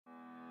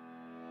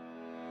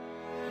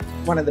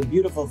One of the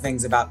beautiful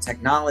things about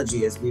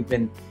technology is we've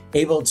been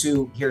able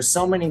to hear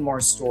so many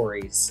more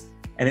stories,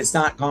 and it's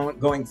not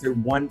going through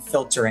one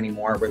filter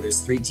anymore where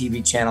there's 3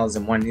 TV channels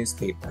and 1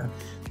 newspaper.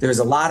 There's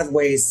a lot of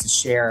ways to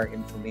share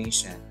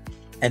information.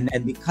 And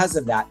because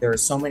of that, there are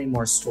so many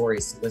more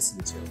stories to listen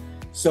to.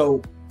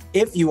 So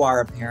if you are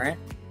a parent,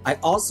 I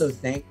also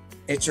think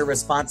it's your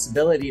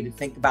responsibility to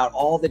think about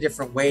all the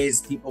different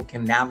ways people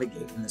can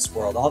navigate in this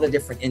world, all the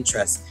different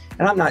interests.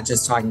 And I'm not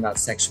just talking about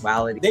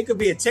sexuality. They could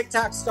be a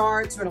TikTok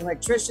star to an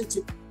electrician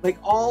to like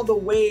all the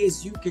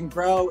ways you can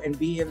grow and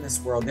be in this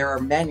world. There are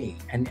many,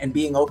 and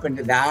being open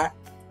to that,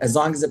 as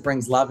long as it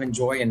brings love and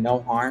joy and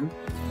no harm,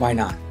 why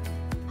not?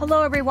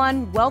 Hello,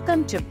 everyone.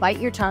 Welcome to Bite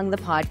Your Tongue, the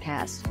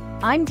podcast.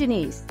 I'm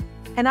Denise.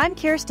 And I'm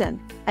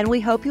Kirsten. And we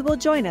hope you will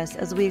join us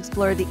as we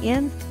explore the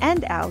ins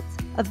and outs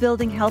of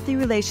building healthy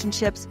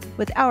relationships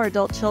with our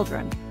adult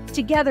children.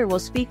 Together, we'll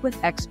speak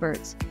with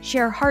experts,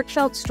 share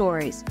heartfelt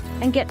stories,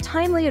 and get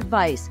timely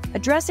advice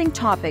addressing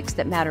topics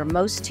that matter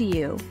most to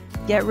you.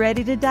 Get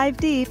ready to dive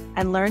deep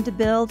and learn to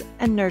build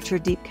and nurture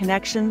deep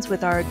connections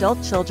with our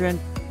adult children,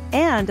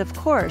 and of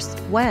course,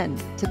 when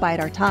to bite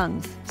our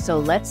tongues. So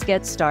let's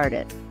get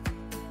started.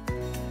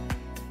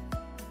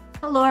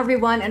 Hello,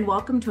 everyone, and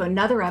welcome to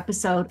another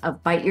episode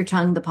of Bite Your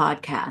Tongue, the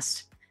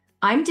podcast.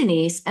 I'm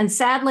Denise, and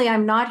sadly,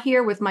 I'm not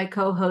here with my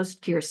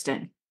co-host,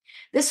 Kirsten.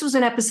 This was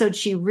an episode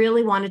she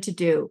really wanted to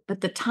do, but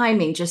the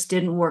timing just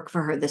didn't work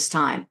for her this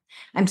time.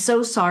 I'm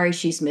so sorry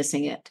she's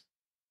missing it.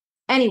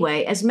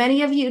 Anyway, as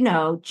many of you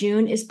know,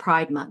 June is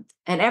Pride Month,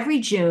 and every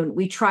June,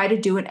 we try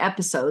to do an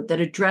episode that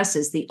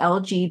addresses the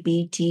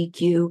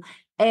LGBTQAI+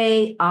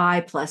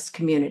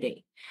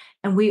 community.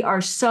 And we are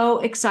so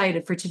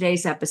excited for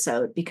today's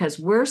episode because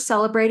we're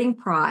celebrating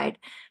Pride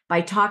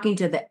by talking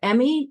to the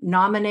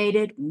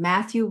Emmy-nominated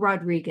Matthew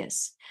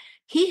Rodriguez.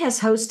 He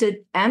has hosted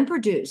and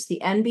produced the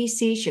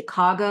NBC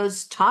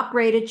Chicago's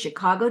top-rated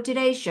Chicago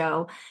Today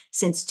show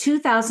since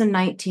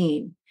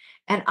 2019.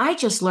 And I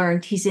just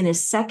learned he's in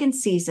his 2nd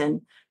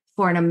season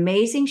for an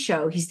amazing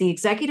show. He's the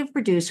executive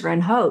producer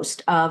and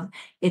host of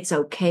It's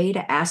Okay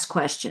to Ask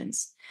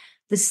Questions.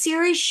 The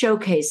series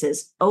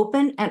showcases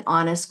open and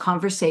honest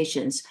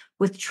conversations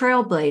with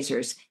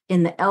trailblazers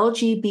in the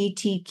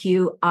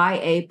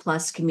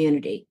LGBTQIA+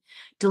 community,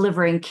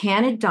 delivering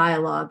candid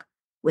dialogue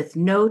with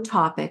no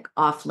topic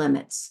off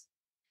limits.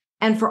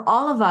 And for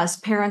all of us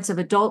parents of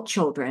adult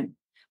children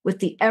with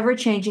the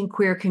ever-changing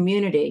queer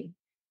community,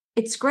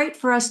 it's great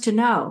for us to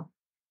know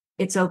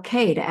it's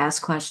okay to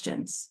ask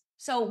questions.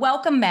 So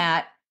welcome,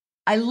 Matt.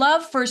 I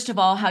love, first of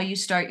all, how you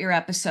start your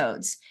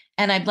episodes,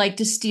 and I'd like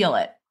to steal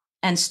it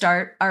and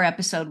start our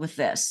episode with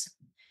this.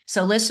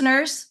 So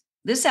listeners,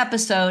 this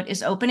episode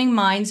is opening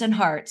minds and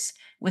hearts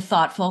with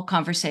thoughtful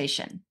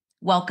conversation.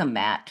 Welcome,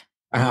 Matt.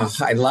 Oh,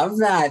 I love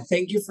that.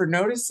 Thank you for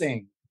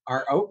noticing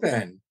our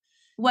open.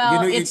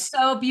 Well, it's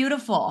so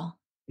beautiful.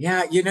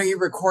 Yeah, you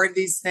record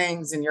these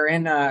things and you're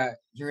in a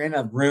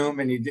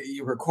room and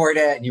you record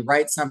it and you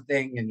write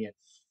something and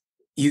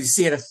you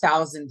see it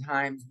 1,000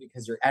 times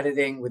because you're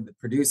editing with the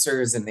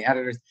producers and the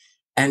editors.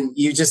 And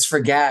you just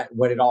forget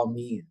what it all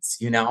means,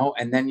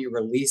 and then you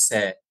release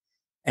it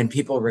and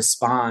people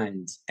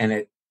respond. And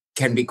it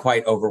can be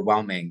quite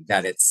overwhelming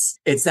that it's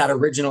that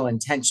original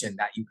intention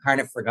that you kind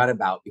of forgot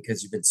about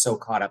because you've been so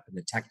caught up in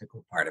the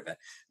technical part of it.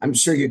 I'm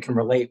sure you can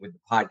relate with the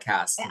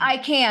podcast. I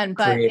can,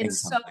 but it's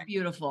so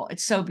beautiful.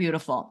 It's so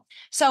beautiful.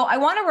 So I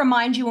want to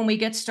remind you when we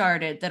get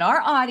started that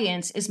our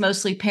audience is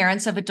mostly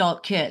parents of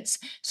adult kids.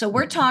 So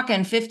we're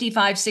talking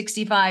 55,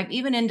 65,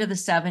 even into the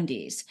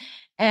 70s.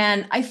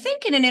 And I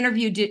think in an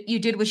interview you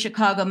did with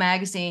Chicago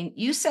Magazine,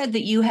 you said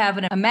that you have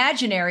an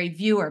imaginary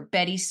viewer,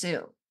 Betty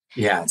Sue.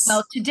 Yes.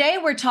 Well, today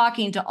we're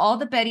talking to all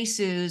the Betty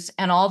Sues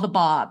and all the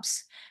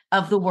Bobs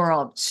of the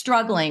world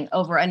struggling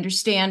over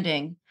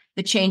understanding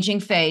the changing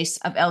face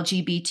of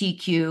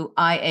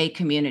LGBTQIA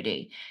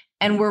community.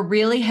 And we're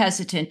really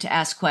hesitant to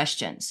ask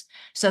questions.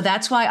 So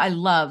that's why I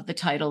love the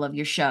title of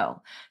your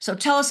show. So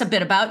tell us a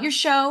bit about your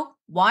show,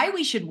 why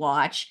we should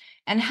watch,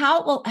 and how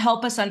it will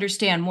help us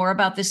understand more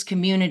about this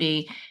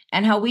community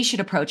and how we should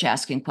approach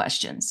asking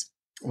questions.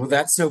 Well,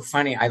 that's so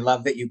funny. I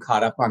love that you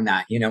caught up on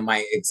that.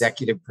 My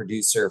executive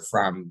producer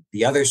from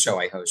the other show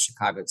I host,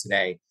 Chicago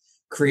Today,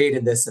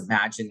 created this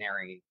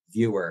imaginary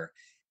viewer.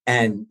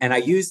 And I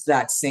used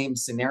that same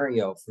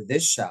scenario for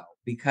this show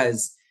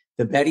because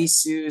the Betty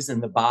Sues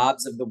and the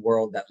Bobs of the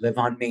world that live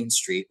on Main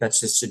Street, that's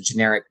just a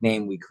generic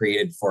name we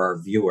created for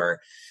our viewer,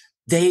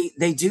 they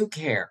do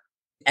care.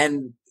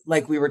 And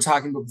like we were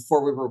talking about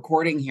before we were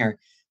recording here,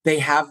 they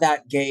have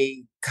that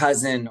gay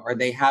cousin or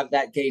they have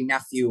that gay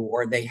nephew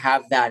or they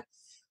have that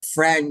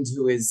friend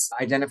who is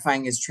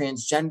identifying as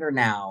transgender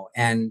now.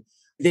 And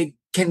they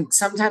can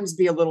sometimes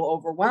be a little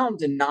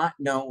overwhelmed and not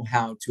know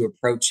how to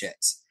approach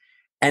it.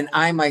 And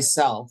I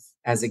myself,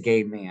 as a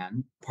gay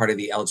man, part of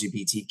the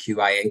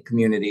LGBTQIA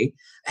community,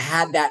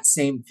 had that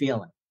same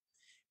feeling.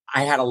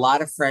 I had a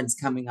lot of friends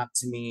coming up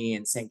to me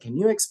and saying, can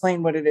you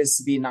explain what it is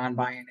to be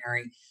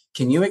non-binary?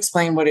 Can you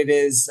explain what it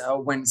is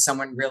when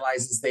someone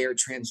realizes they are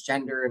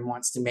transgender and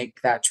wants to make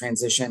that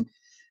transition?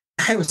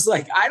 I was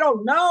like, I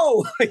don't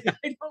know. Like, I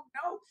don't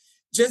know.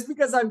 Just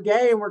because I'm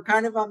gay and we're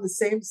kind of on the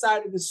same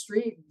side of the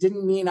street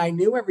didn't mean I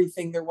knew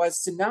everything there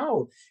was to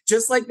know.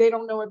 Just like they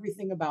don't know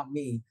everything about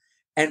me.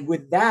 And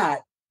with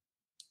that,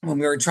 when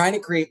we were trying to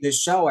create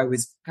this show, I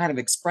was kind of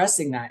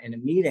expressing that in a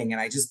meeting and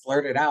I just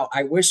blurted out,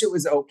 I wish it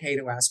was okay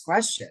to ask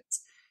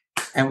questions.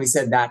 And we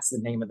said, that's the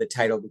name of the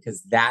title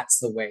because that's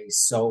the way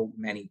so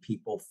many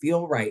people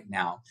feel right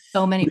now.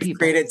 So many We've people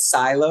created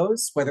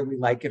silos, whether we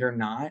like it or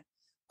not.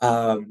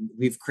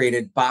 We've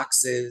created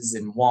boxes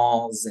and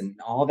walls and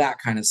all that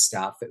kind of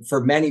stuff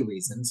for many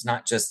reasons,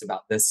 not just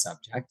about this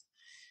subject.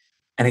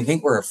 And I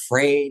think we're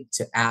afraid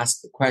to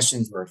ask the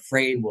questions. We're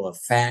afraid we'll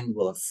offend.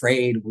 We're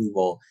afraid we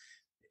will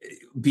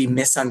be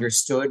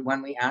misunderstood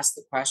when we ask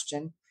the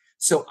question.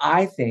 So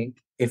I think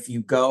if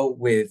you go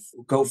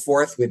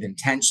forth with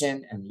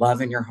intention and love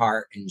in your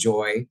heart and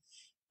joy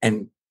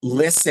and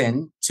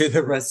listen to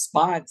the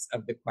response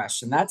of the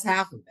question, that's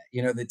half of it.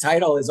 You know, the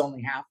title is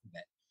only half of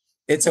it.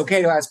 It's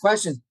okay to ask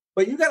questions,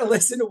 but you got to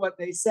listen to what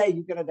they say.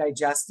 You got to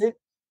digest it,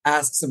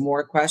 ask some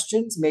more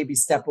questions, maybe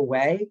step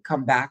away,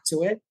 come back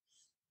to it.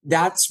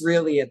 That's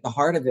really at the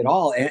heart of it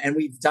all. And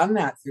we've done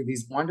that through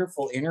these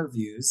wonderful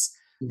interviews.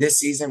 This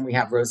season, we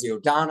have Rosie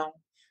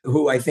O'Donnell,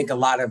 who I think a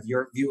lot of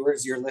your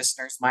viewers, your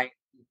listeners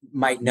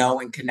might know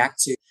and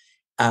connect to.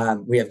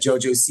 We have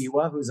Jojo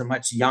Siwa, who's a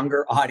much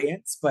younger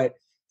audience, but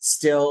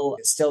still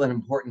an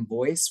important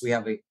voice. We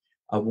have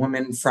a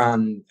woman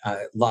from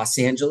Los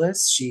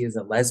Angeles. She is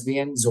a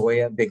lesbian,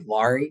 Zoya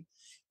Biglari,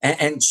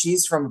 and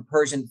she's from a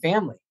Persian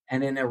family.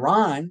 And in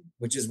Iran,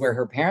 which is where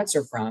her parents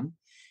are from,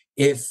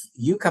 if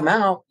you come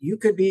out, you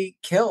could be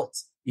killed.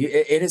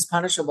 It is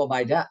punishable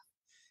by death.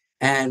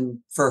 And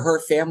for her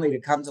family to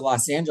come to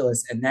Los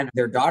Angeles and then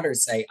their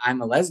daughters say,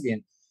 I'm a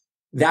lesbian,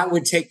 that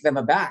would take them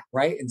aback,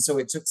 right? And so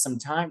it took some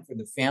time for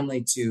the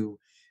family to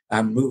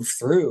move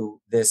through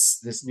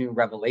this new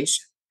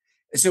revelation.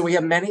 So we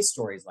have many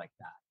stories like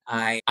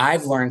that.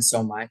 I've learned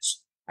so much.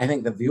 I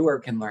think the viewer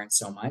can learn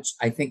so much.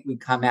 I think we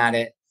come at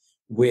it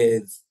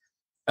with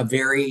a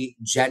very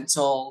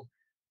gentle,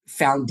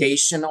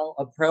 foundational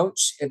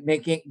approach at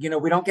making,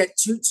 we don't get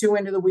too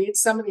into the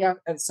weeds. Some of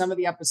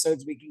the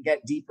episodes we can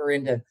get deeper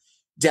into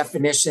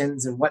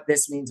definitions and what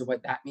this means and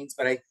what that means.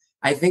 But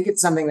I think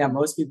it's something that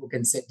most people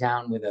can sit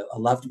down with a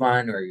loved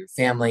one or your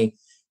family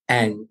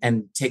and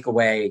take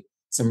away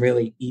some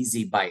really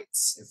easy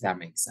bites, if that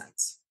makes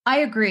sense. I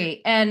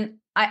agree. And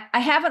I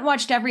haven't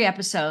watched every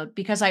episode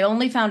because I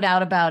only found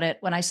out about it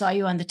when I saw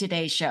you on the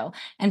Today Show.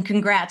 And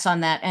congrats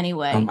on that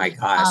anyway. Oh my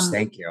gosh,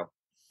 thank you.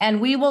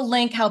 And we will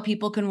link how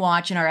people can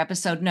watch in our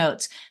episode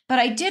notes. But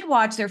I did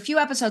watch, there are a few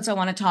episodes I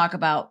want to talk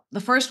about.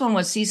 The first one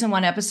was season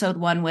 1, episode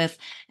 1 with,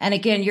 and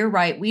again, you're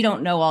right, we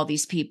don't know all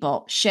these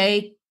people.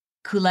 Shea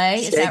Coulee,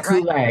 is that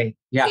right? Coulee,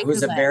 yeah, Shea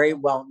who's Coulee. a very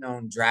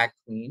well-known drag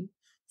queen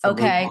from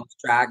RuPaul's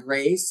Drag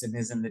Race and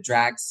is in the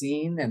drag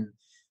scene, and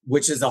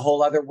which is a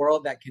whole other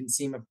world that can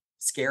seem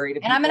scary to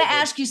people. And I'm going to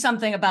ask you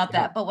something about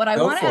that. But what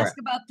I want to ask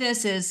about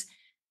this is,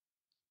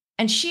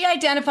 and she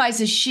identifies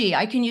as she.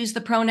 I can use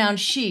the pronoun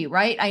she,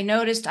 right? I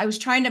noticed I was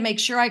trying to make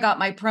sure I got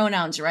my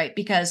pronouns right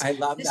because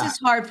this is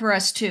hard for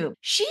us too.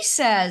 She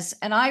says,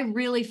 and I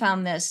really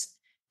found this,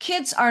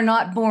 kids are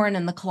not born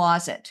in the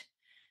closet.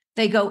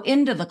 They go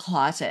into the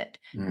closet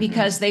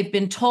because they've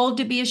been told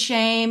to be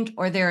ashamed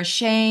or they're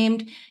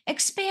ashamed.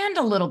 Expand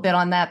a little bit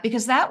on that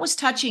because that was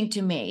touching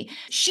to me.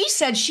 She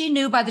said she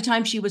knew by the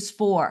time she was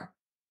 4.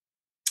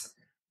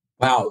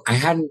 Wow. I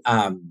hadn't,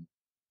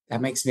 that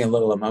makes me a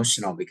little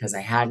emotional because I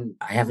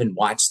haven't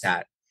watched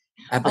that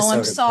episode. Oh,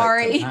 I'm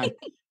sorry.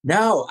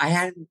 No, I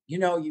hadn't,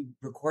 you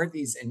record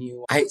these and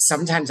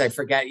sometimes I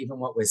forget even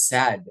what was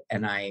said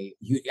and I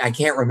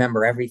can't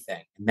remember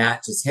everything. And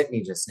that just hit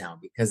me just now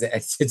because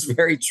it's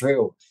very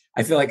true.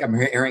 I feel like I'm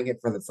hearing it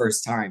for the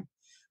first time.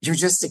 You're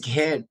just a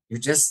kid. You're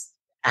just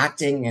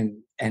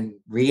acting and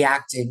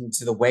reacting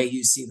to the way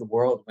you see the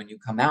world when you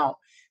come out.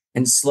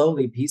 And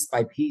slowly, piece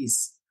by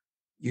piece,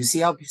 you see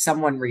how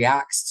someone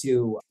reacts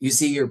you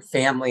see your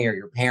family or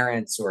your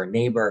parents or a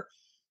neighbor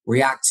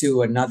react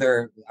to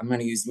another, I'm going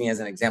to use me as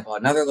an example,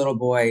 another little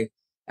boy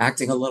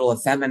acting a little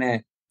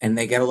effeminate and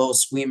they get a little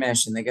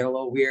squeamish and they get a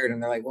little weird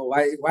and they're like, well,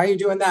 why are you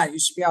doing that? You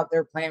should be out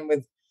there playing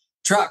with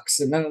trucks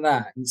and none of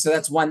that. And so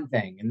that's one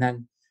thing. And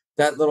then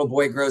that little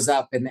boy grows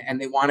up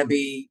and they want to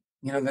be,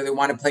 they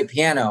want to play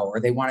piano or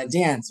they want to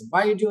dance.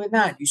 Why are you doing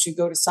that? You should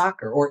go to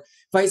soccer or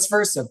vice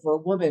versa for a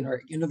woman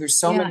or, there's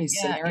so many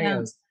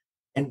scenarios.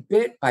 And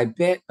bit by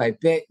bit by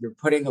bit, you're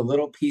putting a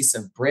little piece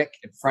of brick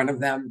in front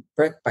of them,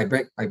 brick by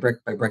brick by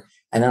brick by brick.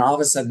 And then all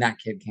of a sudden that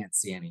kid can't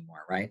see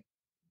anymore, right?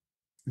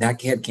 That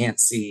kid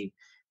can't see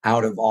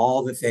out of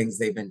all the things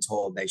they've been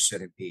told they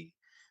shouldn't be.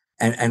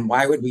 And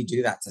why would we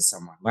do that to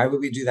someone? Why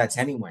would we do that to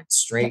anyone?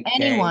 Straight,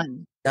 anyone.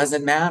 Gay,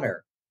 doesn't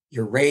matter.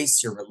 Your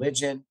race, your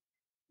religion,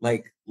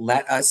 like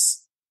let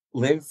us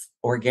live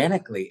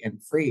organically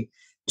and free.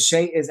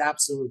 Shay is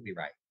absolutely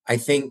right. I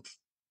think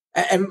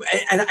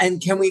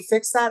And can we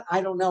fix that?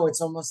 I don't know. It's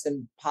almost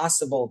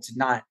impossible to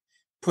not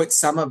put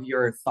some of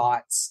your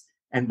thoughts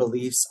and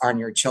beliefs on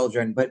your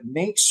children, but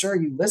make sure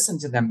you listen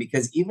to them,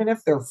 because even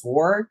if they're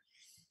 4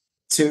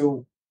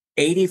 to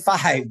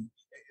 85,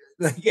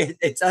 like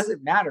it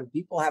doesn't matter.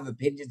 People have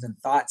opinions and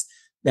thoughts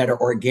that are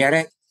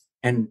organic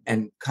and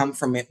come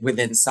from it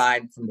within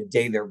inside from the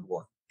day they're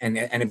born. And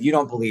if you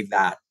don't believe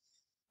that,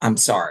 I'm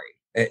sorry.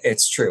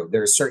 It's true.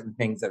 There are certain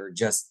things that are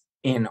just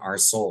in our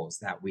souls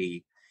that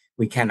we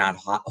cannot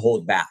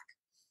hold back.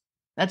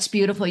 That's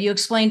beautiful. You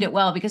explained it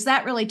well, because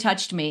that really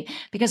touched me,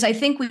 because I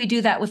think we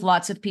do that with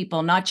lots of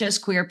people, not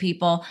just queer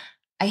people.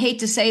 I hate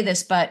to say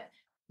this, but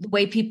the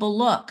way people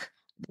look,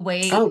 the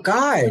way,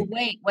 the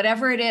weight,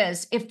 whatever it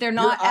is, if they're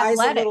not your eyes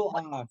athletic, a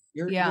little off.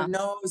 Your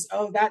nose.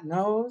 Oh, that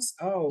nose.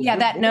 Oh, yeah,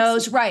 that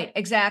nose. Right.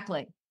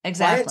 Exactly.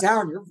 Quiet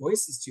down. Your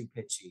voice is too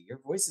pitchy. Your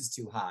voice is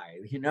too high.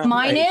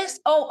 Mine is.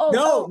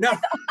 No.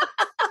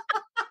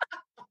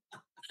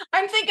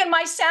 I'm thinking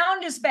my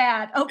sound is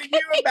bad. Okay.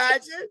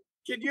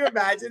 Can you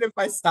imagine if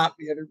I stopped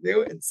the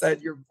interview and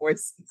said your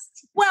voice is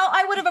too... Well,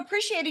 I would have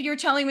appreciated your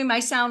telling me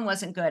my sound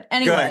wasn't good.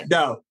 Anyway. Good.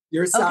 No,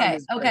 your sound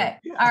is okay.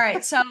 Yeah. All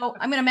right. So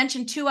I'm going to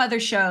mention 2 other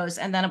shows,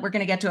 and then we're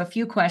going to get to a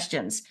few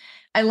questions.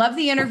 I love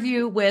the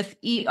interview with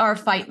ER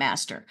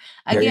Fightmaster.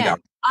 Again,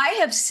 I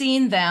have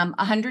seen them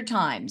 100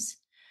 times,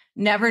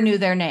 never knew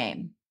their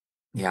name.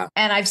 Yeah.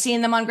 And I've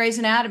seen them on Grey's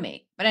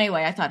Anatomy. But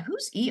anyway, I thought,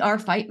 who's ER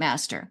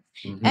Fightmaster?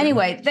 Mm-hmm.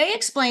 Anyway, they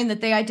explained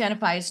that they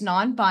identify as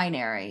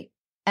non-binary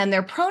and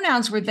their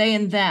pronouns were they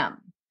and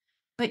them.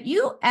 But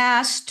you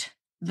asked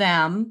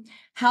them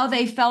how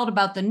they felt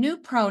about the new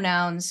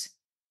pronouns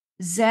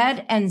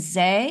Zed and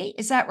Zay.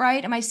 Is that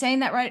right? Am I saying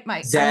that right?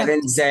 Zed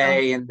and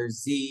Zay, and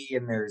there's Z,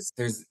 and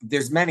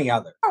there's many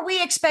others. Are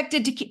we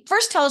expected to keep?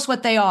 First, tell us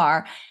what they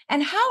are,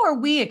 and how are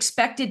we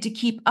expected to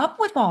keep up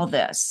with all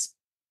this?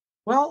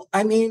 Well,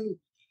 I mean,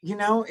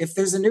 if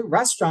there's a new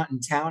restaurant in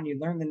town, you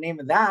learn the name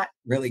of that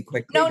really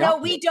quickly. No,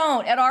 we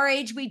don't. At our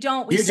age, we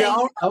don't. We say,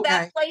 don't? Okay.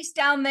 That place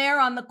down there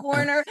on the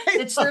corner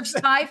that serves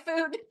Thai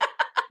food.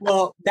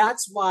 Well,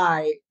 that's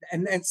why.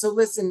 And so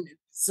listen,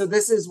 so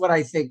this is what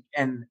I think.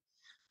 And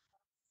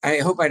I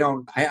hope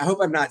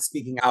I'm not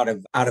speaking out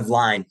of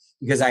line,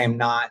 because I am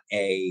not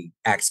a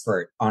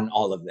expert on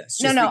all of this.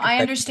 No, I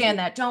understand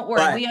that. Don't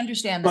worry. We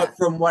understand that. But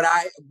from what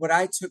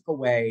I took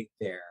away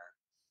there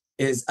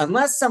is,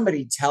 unless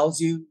somebody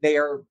tells you they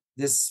are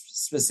this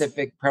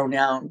specific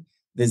pronoun,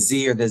 the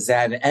Z or the Z,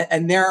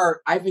 and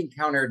I've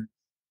encountered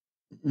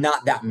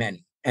not that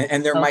many,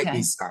 and there might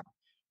be some,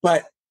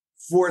 but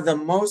for the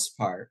most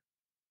part,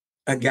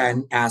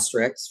 again,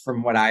 asterisks,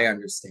 from what I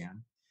understand,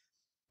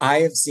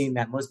 I have seen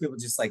that most people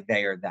just like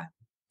they or them,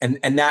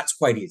 and that's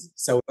quite easy.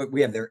 So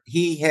we have their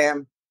he,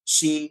 him,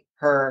 she,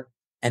 her,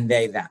 and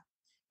they, them.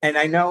 And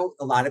I know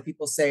a lot of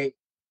people say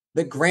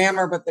the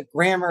grammar, but the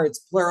grammar, it's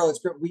plural.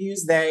 We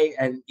use they,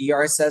 and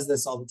ER says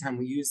this all the time.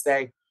 We use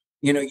they.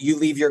 You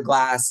leave your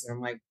glass, and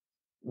I'm like,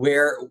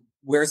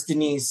 where's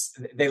Denise?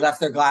 They left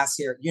their glass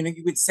here. You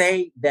would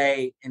say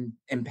they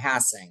in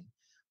passing.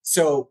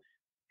 So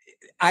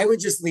I would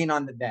just lean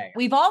on the they.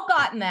 We've all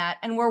gotten that,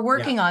 and we're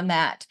working on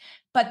that.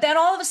 But then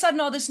all of a sudden,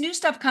 all this new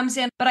stuff comes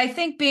in. But I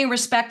think being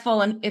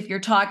respectful, and if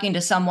you're talking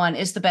to someone,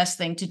 is the best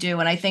thing to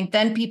do. And I think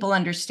then people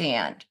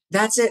understand.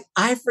 That's it.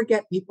 I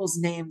forget people's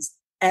names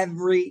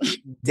every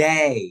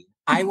day.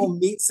 I will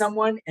meet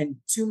someone, and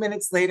 2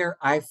 minutes later,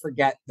 I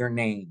forget their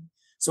name.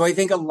 So I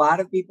think a lot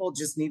of people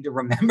just need to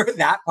remember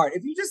that part.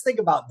 If you just think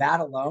about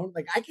that alone,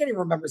 like I can't even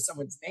remember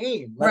someone's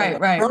name.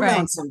 Right.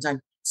 Sometimes.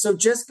 So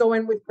just go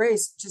in with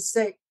grace. Just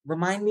say,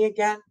 remind me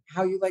again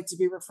how you like to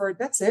be referred.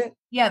 That's it.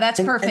 Yeah, that's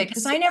perfect.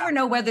 Because I never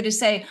know whether to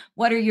say,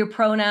 what are your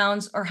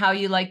pronouns, or how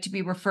you like to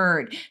be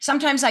referred.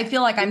 Sometimes I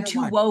feel like I'm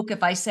too woke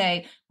if I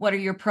say, what are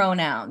your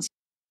pronouns?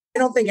 I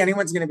don't think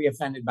anyone's going to be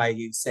offended by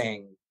you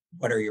saying,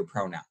 what are your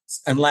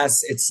pronouns?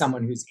 Unless it's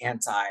someone who's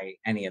anti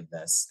any of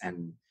this.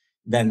 And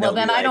then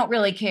I don't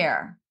really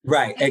care.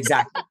 Right,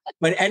 exactly.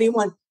 But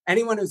anyone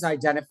who's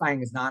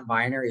identifying as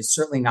non-binary is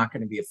certainly not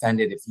going to be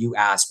offended if you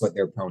ask what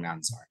their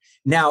pronouns are.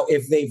 Now,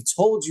 if they've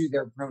told you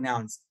their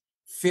pronouns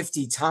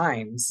 50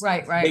 times,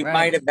 they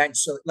might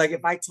eventually, like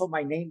if I told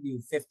my name to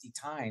you 50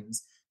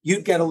 times,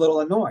 you'd get a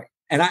little annoyed.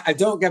 And I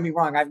don't get me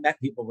wrong, I've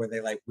met people where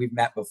they we've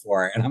met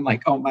before, and I'm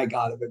like, oh my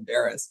God, I'm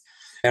embarrassed.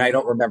 And I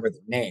don't remember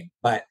their name.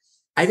 But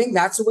I think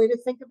that's a way to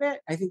think of it.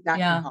 I think that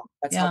can help.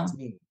 That's helped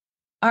me.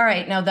 All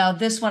right. Now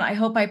this one, I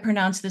hope I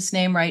pronounced this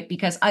name right,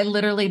 because I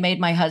literally made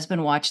my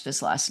husband watch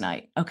this last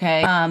night.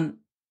 Okay.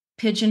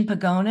 Pigeon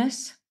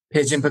Pagonis.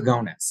 Pigeon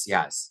Pagonis.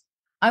 Yes.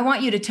 I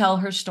want you to tell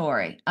her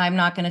story. I'm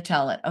not going to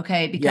tell it.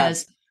 Okay.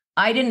 Because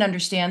I didn't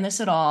understand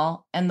this at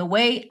all. And the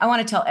way I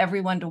want to tell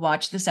everyone to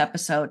watch this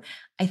episode,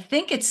 I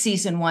think it's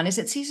season 1. Is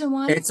it season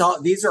 1?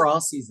 These are all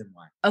season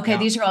 1. Okay.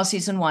 These are all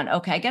season 1.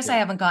 Okay. I guess I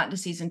haven't gotten to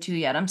season 2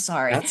 yet. I'm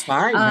sorry. That's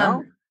fine.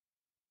 No.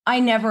 I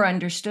never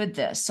understood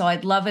this, so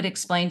I'd love it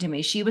explained to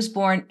me. She was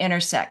born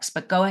intersex,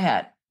 but go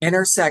ahead.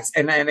 Intersex,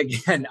 and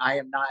again, I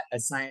am not a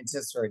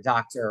scientist or a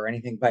doctor or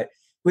anything, but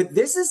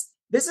this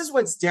is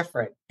what's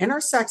different.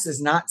 Intersex is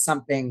not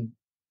something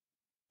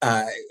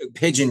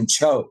Pigeon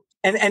chose,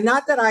 and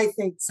not that I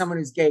think someone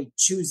who's gay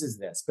chooses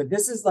this, but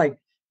this is like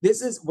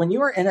This is when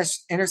you are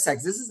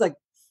intersex, this is like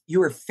you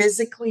were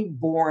physically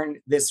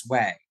born this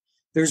way.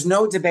 There's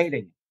no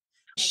debating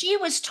it. She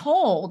was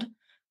told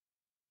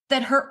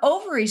that her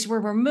ovaries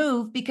were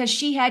removed because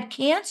she had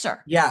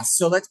cancer. Yeah.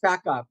 So let's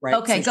back up, right?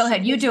 Okay, So go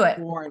ahead. You do it.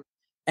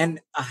 And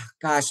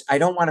gosh, I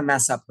don't want to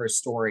mess up her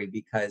story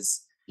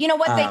because you know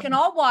what? They can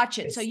all watch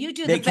it. So you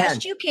do the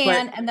best you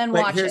can and then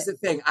watch it. But here's the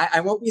thing.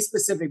 I won't be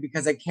specific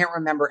because I can't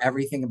remember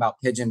everything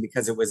about Pigeon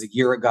because it was a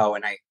year ago.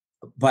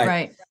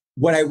 But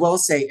what I will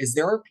say is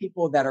there are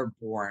people that are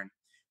born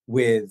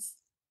with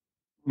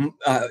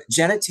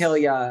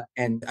genitalia,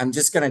 and I'm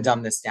just going to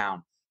dumb this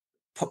down,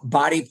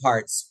 body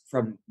parts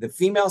from the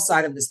female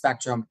side of the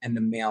spectrum and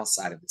the male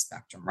side of the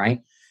spectrum,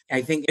 right?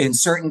 I think in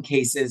certain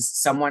cases,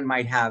 someone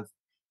might have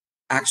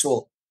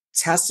actual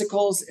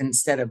testicles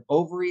instead of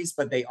ovaries,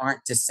 but they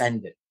aren't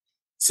descended.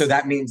 So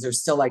that means they're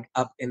still like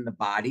up in the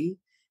body,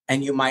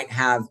 and you might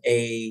have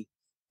an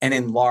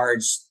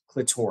enlarged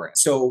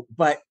clitoris. So,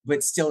 but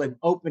still an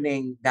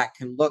opening that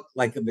can look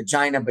like a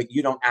vagina, but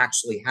you don't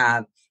actually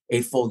have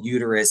a full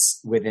uterus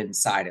within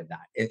inside of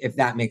that, if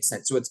that makes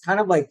sense. So it's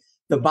kind of like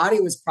the body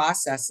was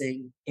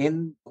processing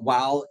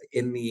while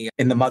in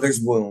the mother's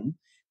womb,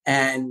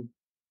 and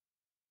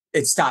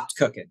it stopped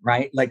cooking,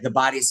 right? Like the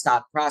body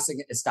stopped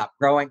processing, it stopped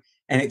growing,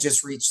 and it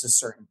just reached a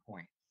certain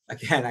point.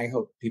 Again, I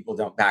hope people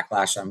don't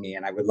backlash on me,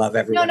 and I would love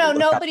everyone to look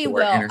nobody up the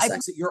word will.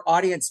 intersex. Your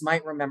audience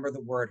might remember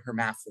the word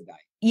hermaphrodite.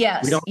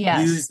 Yes, we don't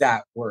use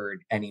that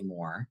word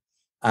anymore.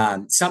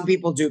 Some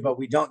people do, but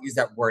we don't use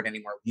that word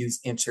anymore. We use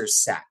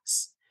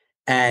intersex.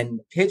 And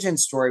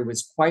Pigeon's story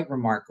was quite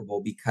remarkable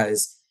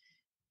because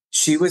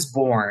she was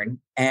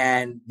born,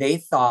 and they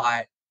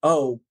thought,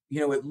 oh,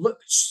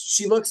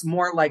 she looks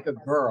more like a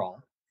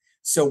girl.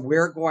 So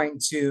we're going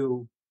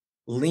to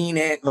lean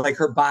in, like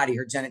her body,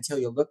 her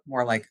genitalia look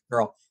more like a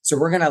girl. So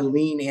we're going to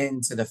lean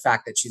into the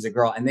fact that she's a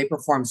girl. And they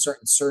performed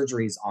certain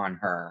surgeries on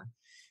her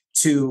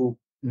to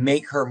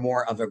make her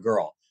more of a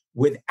girl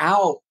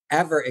without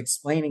ever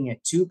explaining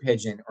it to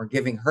Pigeon or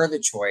giving her the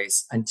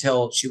choice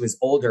until she was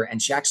older.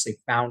 And she actually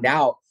found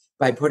out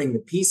by putting the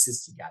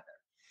pieces together.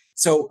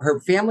 So her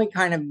family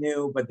kind of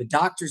knew, but the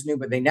doctors knew,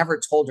 but they never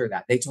told her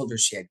that. They told her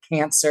she had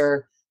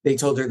cancer. They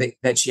told her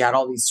that she had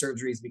all these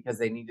surgeries because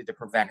they needed to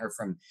prevent her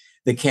from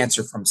the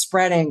cancer from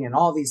spreading and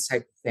all these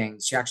type of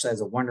things. She actually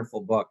has a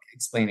wonderful book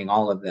explaining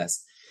all of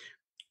this.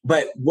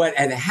 But what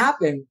had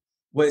happened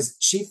was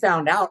she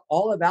found out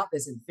all about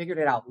this and figured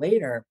it out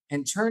later.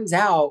 And turns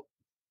out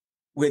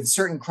with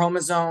certain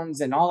chromosomes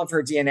and all of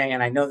her DNA,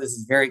 and I know this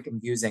is very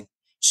confusing,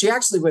 she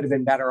actually would have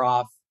been better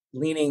off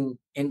leaning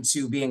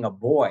into being a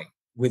boy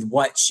with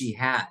what she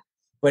had.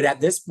 But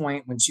at this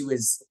point, when she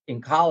was in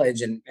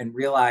college and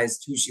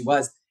realized who she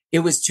was, it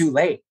was too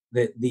late.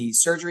 The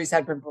surgeries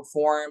had been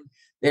performed.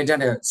 They had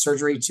done a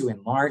surgery to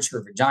enlarge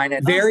her vagina.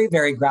 Very,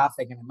 very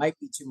graphic, and it might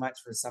be too much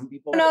for some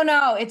people.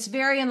 No, it's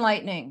very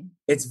enlightening.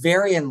 It's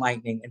very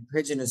enlightening. And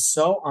Pigeon is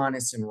so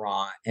honest and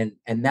raw. And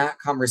that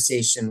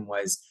conversation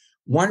was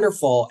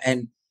wonderful.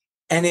 And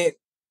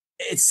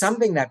it's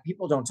something that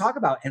people don't talk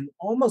about. And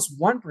almost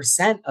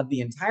 1% of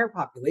the entire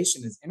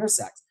population is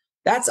intersex.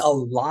 That's a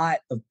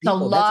lot of people.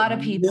 It's a lot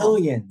of people.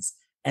 Millions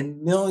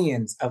and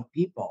millions of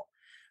people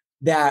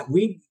that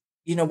we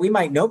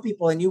might know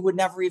people and you would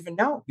never even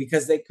know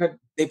because they could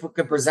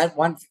present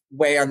one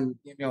way on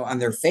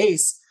their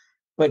face,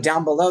 but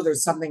down below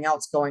there's something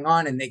else going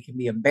on and they can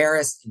be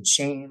embarrassed and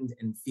shamed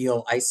and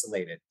feel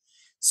isolated.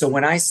 So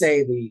when I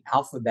say the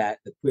alphabet,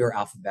 the queer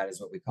alphabet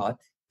is what we call it,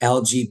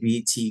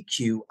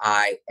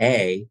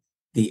 LGBTQIA,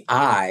 the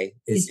I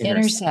is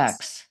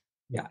intersex.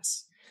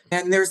 Yes.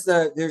 And there's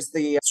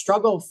the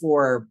struggle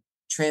for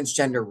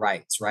transgender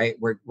rights, right?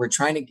 We're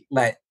trying to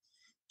let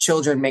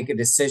children make a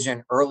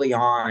decision early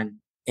on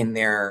in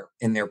their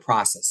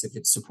process. If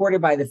it's supported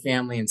by the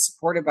family and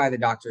supported by the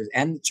doctors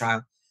and the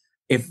child,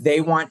 if they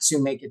want to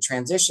make a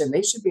transition,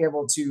 they should be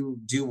able to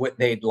do what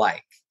they'd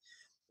like.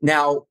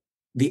 Now,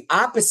 the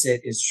opposite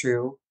is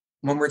true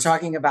when we're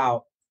talking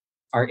about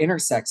our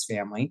intersex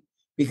family,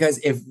 because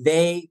if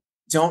they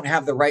don't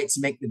have the right to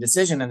make the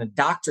decision and the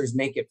doctors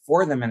make it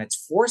for them and it's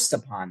forced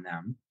upon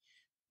them,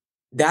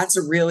 that's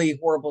a really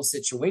horrible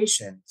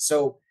situation.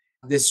 So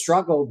this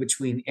struggle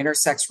between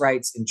intersex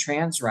rights and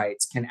trans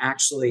rights can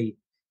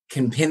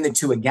pin the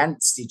two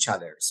against each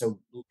other. So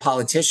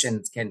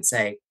politicians can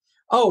say,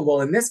 oh,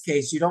 well, in this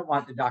case, you don't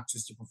want the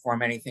doctors to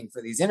perform anything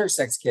for these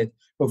intersex kids,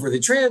 but for the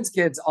trans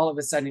kids, all of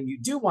a sudden you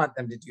do want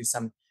them to do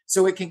something.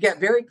 So it can get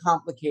very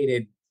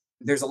complicated.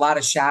 There's a lot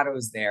of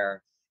shadows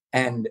there.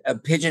 And a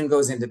Pigeon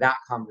goes into that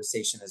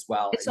conversation as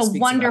well. It's a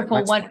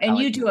wonderful one. And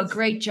you do a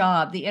great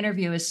job. The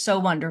interview is so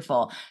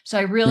wonderful. So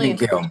I really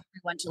encourage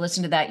everyone to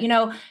listen to that.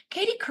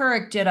 Katie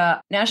Couric did a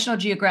National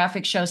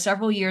Geographic show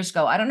several years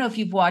ago. I don't know if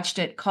you've watched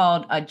it,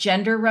 called A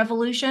Gender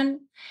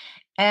Revolution.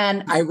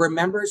 And I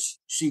remember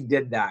she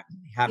did that.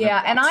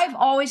 And I've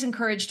always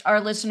encouraged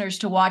our listeners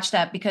to watch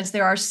that because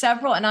there are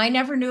several, and I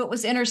never knew it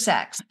was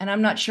intersex. And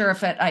I'm not sure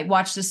if I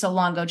watched this so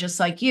long ago, just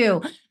like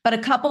you, but a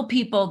couple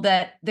people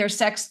that their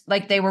sex,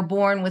 like they were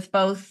born with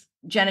both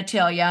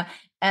genitalia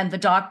and the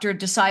doctor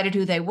decided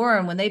who they were.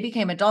 And when they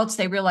became adults,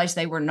 they realized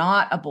they were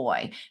not a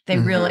boy. They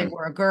really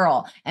were a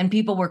girl, and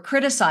people were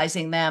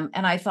criticizing them.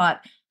 And I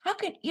thought, how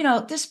could,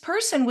 this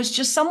person was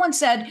just, someone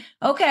said,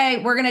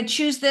 okay, we're going to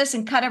choose this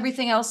and cut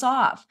everything else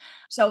off.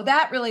 So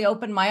that really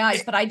opened my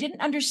eyes, but I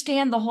didn't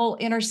understand the whole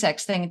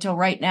intersex thing until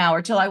right now,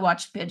 or till I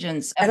watched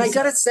Pigeons. And I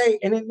got to say,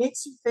 and it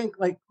makes you think,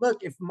 like, look,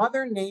 if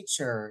Mother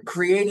Nature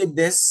created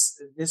this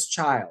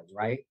child,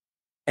 right?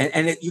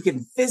 And you can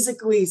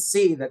physically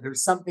see that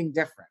there's something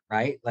different,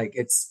 right? Like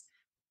it's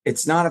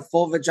not a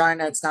full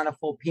vagina, it's not a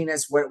full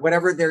penis,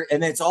 whatever there,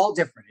 and it's all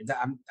different.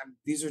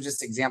 These are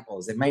just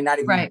examples. It may not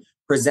even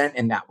present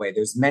in that way.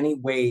 There's many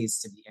ways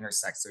to be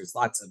intersex. There's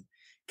lots of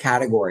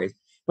categories.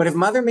 But if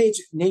Mother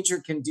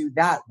Nature can do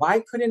that,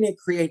 why couldn't it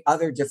create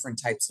other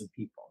different types of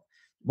people?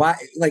 Why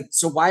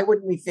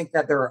wouldn't we think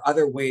that there are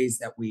other ways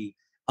that we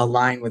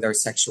align with our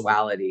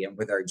sexuality and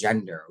with our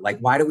gender? Like,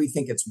 why do we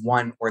think it's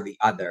one or the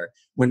other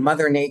when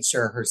Mother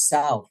Nature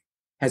herself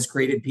has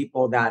created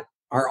people that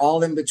are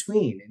all in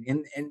between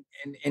and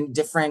in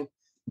different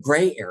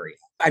gray area?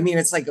 I mean,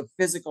 it's like a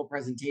physical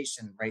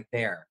presentation right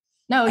there.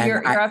 No,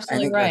 you're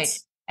absolutely right.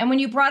 And when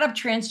you brought up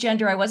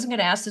transgender, I wasn't going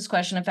to ask this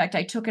question. In fact,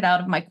 I took it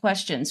out of my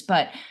questions.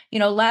 But,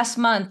 last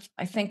month,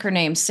 I think her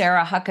name,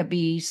 Sarah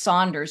Huckabee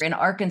Saunders in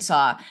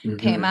Arkansas,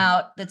 came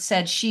out that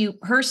said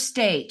her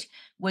state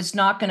was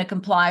not going to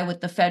comply with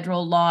the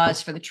federal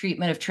laws for the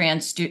treatment of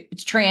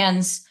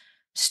trans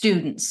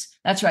students.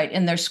 That's right,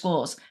 in their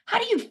schools. How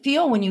do you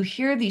feel when you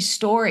hear these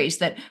stories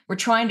that we're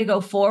trying to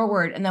go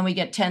forward and then we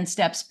get 10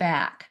 steps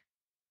back?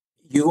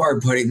 You are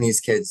putting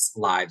these kids'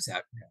 lives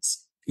at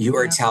risk. You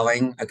are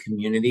telling a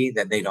community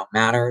that they don't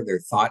matter, their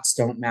thoughts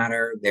don't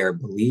matter, their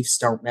beliefs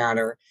don't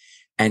matter,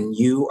 and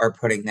you are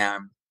putting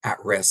them at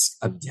risk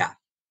of death.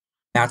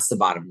 That's the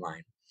bottom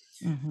line.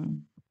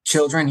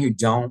 Children who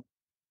don't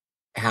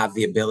have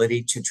the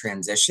ability to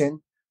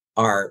transition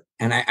are,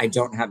 and I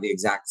don't have the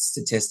exact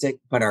statistic,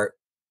 but are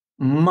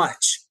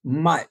much,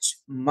 much,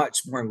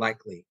 much more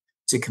likely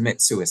to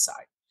commit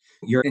suicide.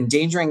 You're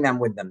endangering them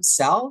with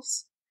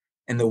themselves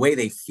and the way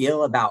they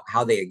feel about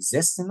how they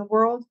exist in the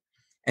world.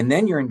 And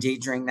then you're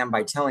endangering them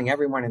by telling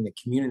everyone in the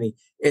community,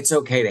 it's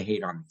okay to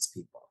hate on these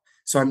people.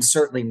 So I'm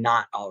certainly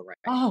not all right.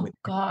 Oh,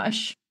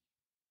 gosh.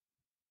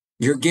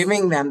 You're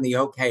giving them the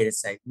okay to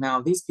say,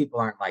 no, these people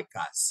aren't like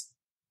us.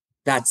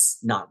 That's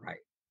not right.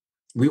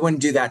 We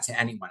wouldn't do that to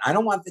anyone. I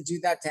don't want to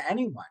do that to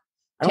anyone.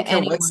 I don't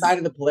care what side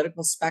of the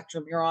political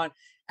spectrum you're on.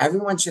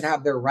 Everyone should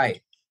have their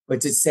right. But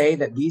to say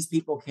that these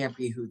people can't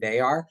be who they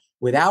are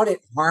without it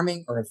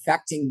harming or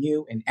affecting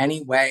you in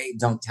any way,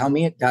 don't tell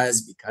me it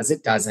does, because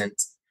it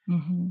doesn't.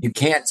 You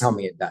can't tell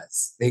me it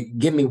does.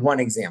 Give me one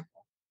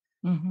example.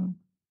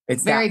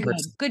 It's very good.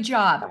 Good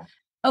job.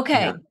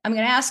 Okay. Yeah. I'm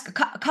going to ask a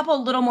couple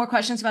of little more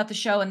questions about the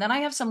show, and then I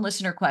have some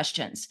listener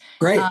questions.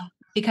 Great.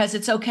 Because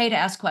it's okay to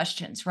ask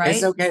questions, right?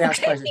 It's okay to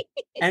ask questions.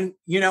 And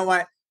you know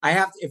what?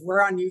 If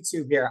we're on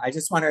YouTube here, I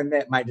just want to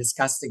admit my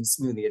disgusting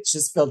smoothie. It's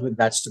just filled with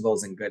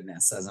vegetables and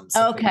goodness as I'm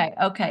sipping.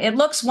 Okay. It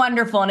looks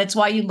wonderful, and it's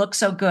why you look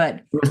so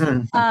good.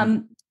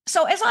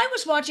 So as I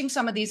was watching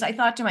some of these, I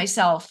thought to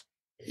myself,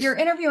 you're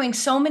interviewing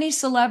so many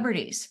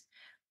celebrities.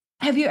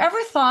 Have you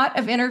ever thought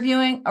of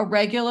interviewing a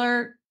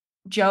regular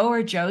Joe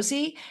or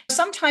Josie?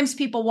 Sometimes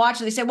people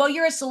watch and they say, well,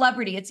 you're a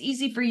celebrity. It's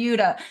easy for you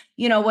to,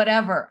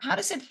 whatever. How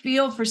does it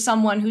feel for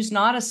someone who's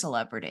not a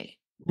celebrity?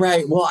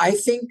 Right. Well, I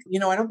think, I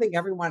don't think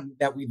everyone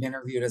that we've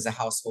interviewed is a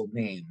household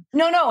name.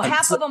 No,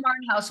 half of them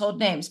aren't household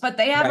names, but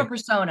they have a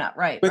persona,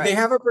 right? But they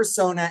have a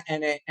persona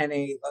and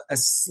a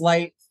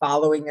slight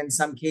following in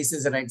some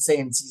cases. And I'd say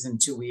in season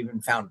 2, we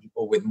even found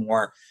people with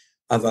more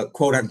of a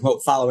quote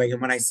unquote following. And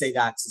when I say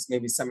that, it's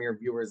maybe some of your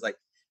viewers like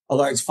a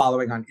large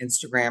following on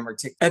Instagram or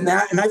TikTok.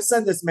 And I've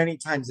said this many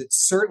times, it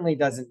certainly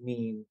doesn't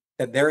mean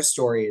that their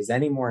story is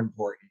any more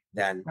important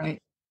than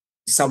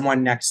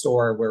someone next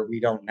door where we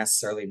don't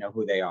necessarily know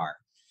who they are.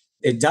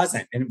 It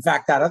doesn't. And in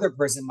fact, that other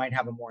person might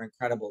have a more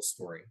incredible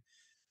story.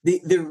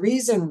 The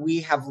reason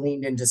we have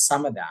leaned into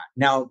some of that,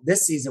 now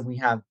this season we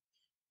have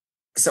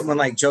someone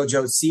like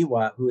JoJo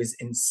Siwa, who is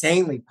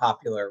insanely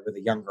popular with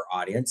a younger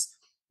audience.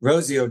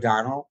 Rosie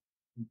O'Donnell,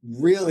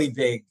 really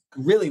big,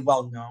 really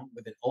well known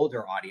with an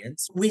older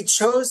audience. We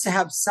chose to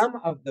have some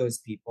of those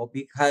people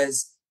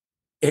because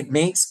it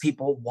makes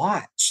people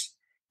watch.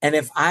 And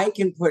if I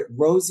can put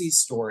Rosie's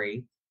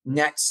story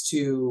next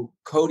to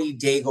Cody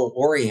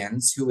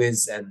Daigle-Oriens, who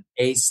is an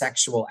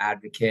asexual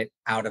advocate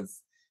out of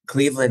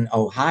Cleveland,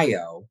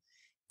 Ohio,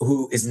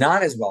 who is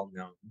not as well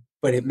known,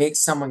 but it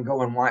makes someone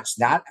go and watch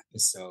that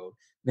episode,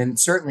 then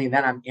certainly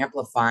then I'm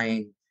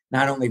amplifying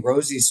not only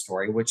Rosie's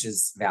story, which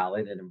is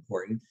valid and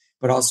important,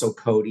 but also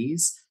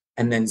Cody's,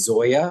 and then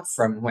Zoya,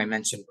 from who I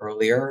mentioned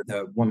earlier,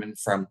 the woman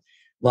from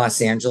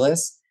Los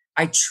Angeles.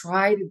 I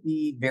try to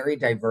be very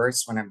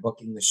diverse when I'm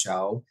booking the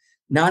show,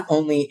 not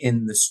only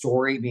in the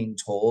story being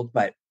told,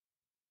 but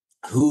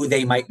who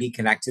they might be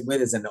connected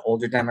with. Is it an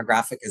older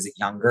demographic? Is it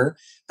younger?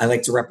 I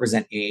like to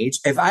represent age.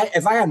 If I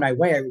had my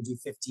way, I would do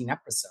 15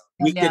 episodes.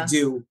 We could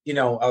do,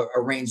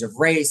 a range of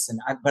race,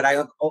 but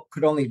I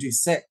could only do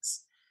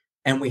 6.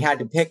 And we had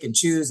to pick and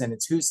choose, and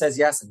it's who says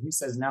yes and who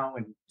says no,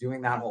 and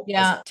doing that whole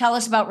Yeah. puzzle. Tell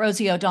us about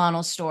Rosie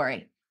O'Donnell's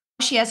story.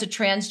 She has a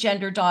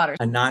transgender daughter.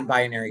 A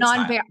non-binary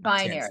child.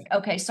 Non-binary.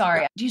 Okay,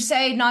 sorry. Yeah. Do you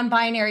say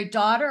non-binary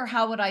daughter, or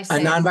how would I say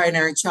a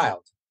non-binary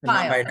child?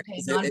 Child.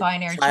 Okay,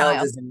 non-binary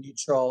child. Is a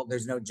neutral.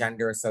 There's no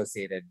gender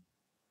associated.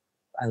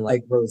 I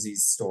like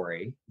Rosie's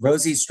story.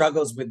 Rosie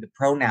struggles with the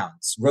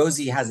pronouns.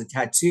 Rosie has a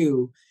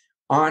tattoo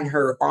on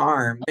her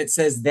arm. It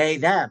says they,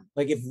 them.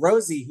 Like if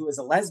Rosie, who is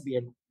a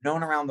lesbian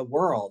known around the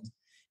world,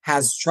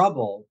 has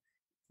trouble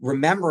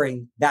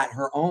remembering that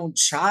her own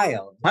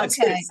child, a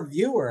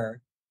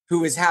viewer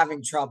who is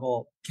having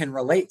trouble, can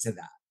relate to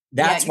that.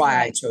 That's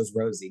why I chose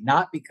Rosie,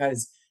 not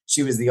because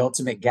she was the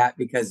ultimate get,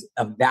 because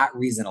of that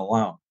reason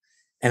alone.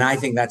 And I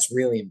think that's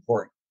really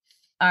important.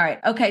 All right.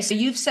 Okay. So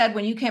you've said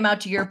when you came out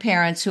to your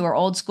parents who are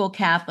old school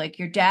Catholic,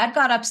 your dad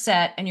got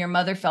upset and your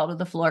mother fell to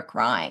the floor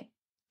crying.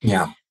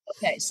 Yeah.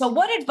 Okay. So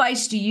what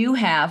advice do you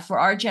have for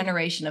our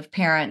generation of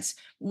parents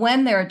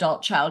when their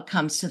adult child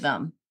comes to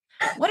them?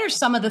 What are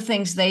some of the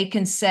things they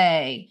can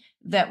say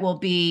that will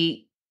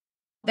be,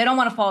 they don't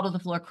want to fall to the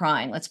floor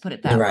crying. Let's put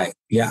it that way. Right.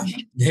 Yeah.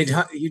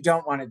 You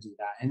don't want to do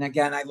that. And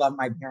again, I love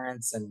my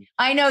parents, and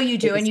I know you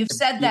do. And you've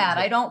said that.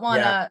 I don't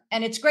want to,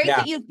 and it's great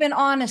that you've been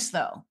honest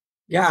though.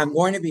 Yeah, I'm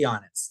going to be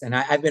honest. And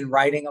I've been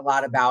writing a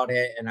lot about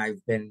it, and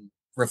I've been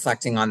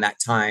reflecting on that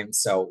time.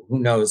 So who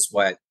knows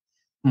what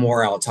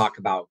more I'll talk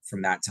about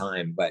from that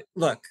time. But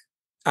look,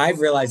 I've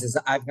realized as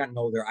I've gotten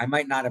older, I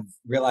might not have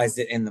realized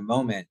it in the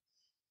moment,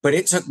 but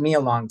it took me a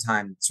long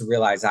time to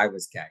realize I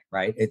was gay,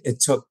 right?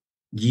 It took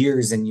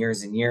years and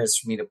years and years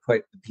for me to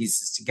put the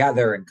pieces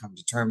together and come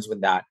to terms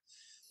with that.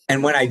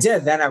 And when I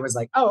did, then I was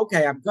like, oh,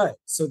 okay, I'm good.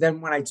 So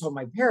then when I told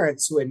my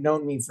parents, who had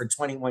known me for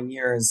 21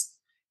 years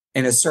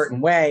in a certain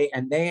way,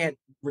 and they had,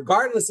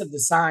 regardless of the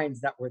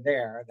signs that were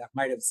there that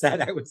might have said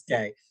I was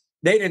gay,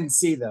 they didn't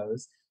see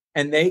those.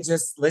 And they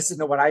just listened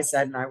to what I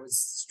said, and I was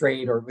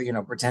straight, or,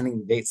 pretending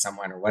to date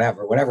someone or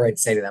whatever I'd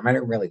say to them. I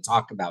didn't really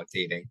talk about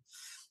dating.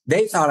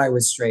 They thought I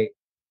was straight.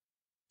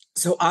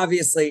 So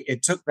obviously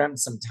it took them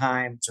some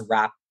time to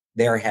wrap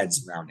their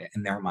heads around it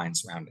and their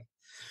minds around it.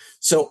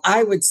 So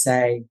I would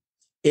say,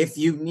 if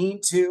you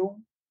need to,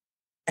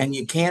 and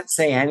you can't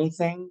say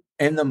anything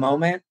in the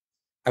moment,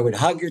 I would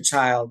hug your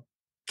child,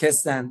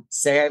 kiss them,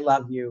 say, I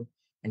love you,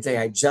 and say,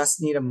 I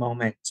just need a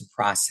moment to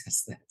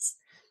process this.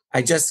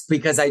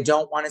 Because I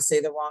don't want to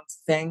say the wrong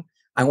thing.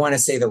 I want to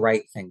say the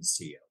right things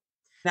to you.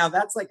 Now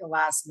that's like a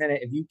last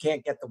minute. If you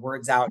can't get the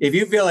words out, if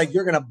you feel like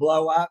you're going to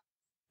blow up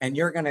and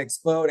you're going to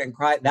explode and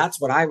cry,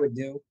 that's what I would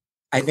do.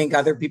 I think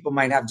other people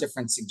might have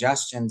different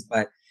suggestions,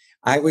 but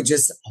I would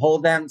just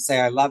hold them, say,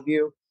 I love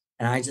you.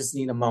 And I just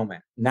need a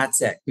moment. And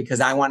that's it,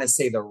 because I want to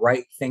say the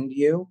right thing to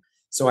you.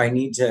 So I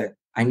need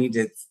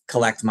to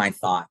collect my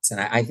thoughts. And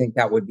I think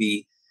that would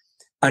be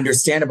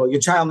understandable.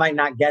 Your child might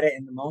not get it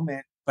in the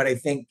moment, but I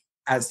think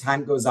as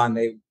time goes on,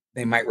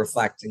 they might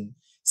reflect and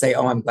say,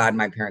 oh, I'm glad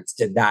my parents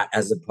did that,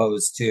 as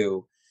opposed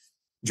to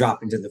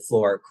dropping to the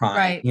floor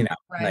crying.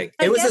 Right. Like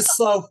it was a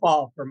slow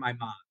fall for my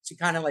mom. She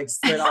kind of like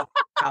slid off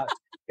the couch.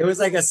 It was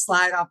like a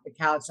slide off the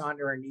couch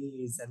onto her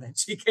knees, and then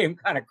she came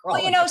kind of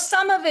crawling. Well,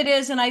 some of it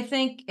is, and I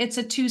think it's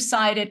a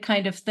two-sided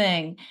kind of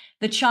thing.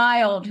 The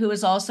child who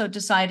has also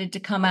decided to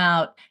come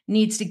out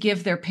needs to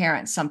give their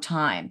parents some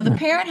time. The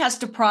parent has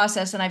to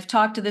process, and I've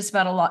talked to this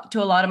about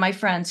to a lot of my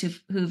friends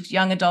who've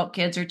young adult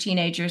kids or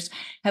teenagers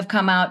have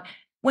come out.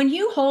 When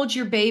you hold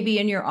your baby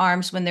in your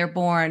arms when they're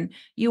born,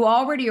 you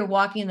already are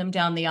walking them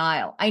down the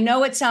aisle. I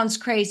know it sounds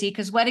crazy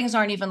because weddings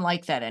aren't even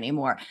like that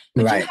anymore,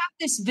 but you have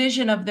this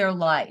vision of their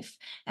life.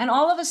 And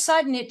all of a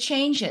sudden it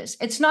changes.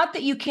 It's not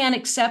that you can't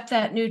accept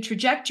that new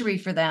trajectory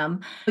for them.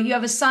 You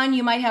have a son,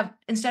 you might have,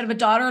 instead of a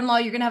daughter-in-law,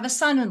 you're going to have a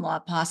son-in-law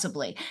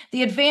possibly.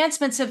 The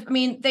advancements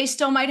they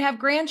still might have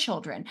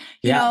grandchildren,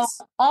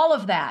 all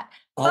of that.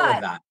 All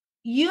of that.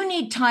 You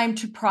need time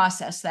to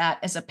process that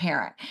as a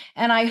parent.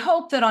 And I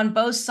hope that on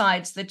both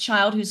sides, the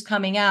child who's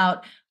coming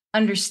out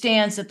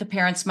understands that the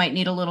parents might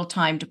need a little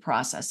time to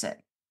process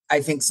it.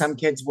 I think some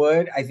kids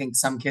would. I think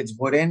some kids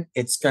wouldn't.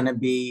 It's to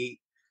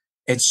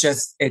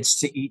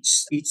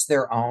each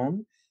their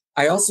own.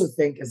 I also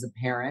think as a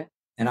parent,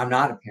 and I'm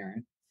not a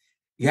parent,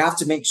 you have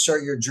to make sure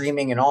you're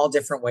dreaming in all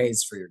different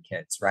ways for your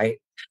kids, right?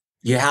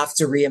 You have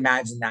to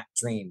reimagine that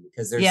dream,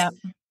 because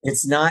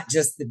it's not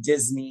just the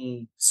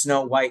Disney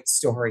Snow White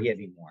story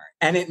anymore.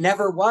 And it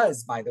never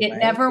was, by the way. It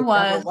never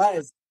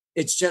was.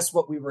 It's just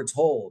what we were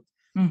told.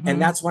 Mm-hmm.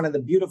 And that's one of the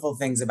beautiful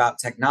things about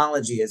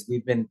technology, is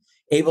we've been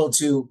able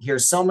to hear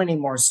so many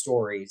more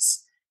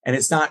stories. And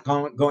it's not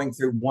going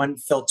through one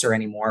filter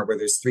anymore, where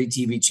there's 3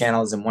 TV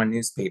channels and 1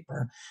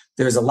 newspaper.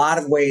 There's a lot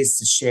of ways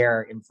to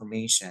share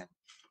information.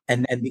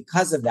 And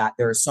because of that,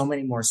 there are so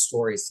many more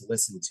stories to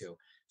listen to.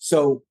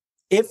 So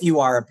if you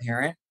are a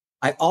parent,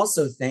 I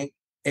also think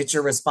it's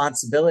your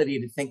responsibility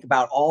to think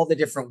about all the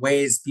different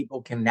ways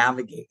people can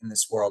navigate in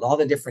this world, all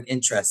the different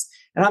interests.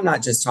 And I'm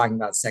not just talking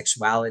about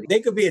sexuality.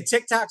 They could be a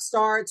TikTok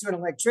star to an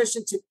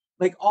electrician, to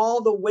like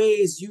all the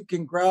ways you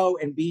can grow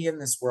and be in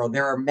this world.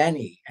 There are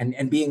many,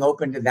 and being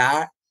open to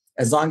that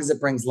As long as it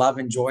brings love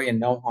and joy and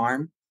no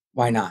harm,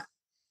 why not?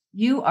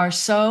 You are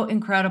so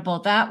incredible.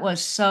 That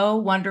was so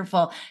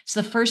wonderful. It's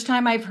the first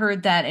time I've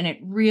heard that, and it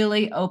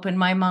really opened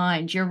my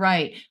mind. You're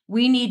right.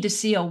 We need to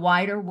see a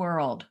wider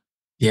world.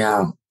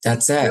 Yeah,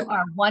 that's it. You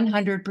are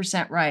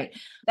 100% right.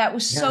 That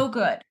was Yeah. so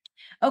good.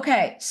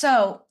 Okay,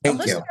 so a Thank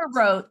you. listener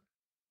wrote,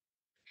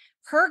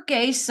 her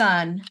gay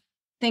son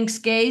thinks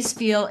gays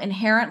feel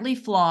inherently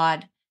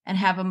flawed and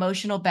have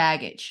emotional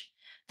baggage.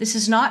 This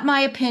is not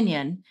my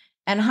opinion,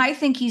 and I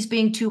think he's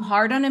being too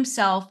hard on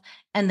himself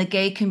and the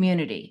gay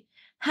community.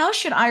 How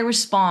should I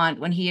respond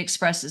when he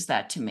expresses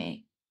that to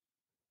me?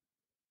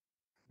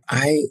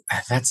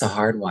 That's a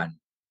hard one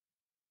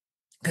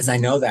because I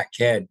know that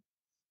kid.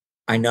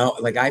 I know,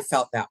 like, I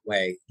felt that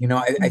way.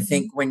 I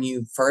think when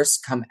you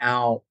first come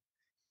out,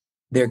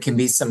 there can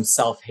be some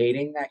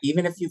self-hating that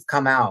even if you've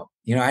come out,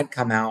 I'd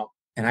come out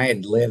and I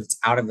had lived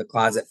out of the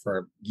closet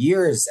for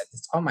years at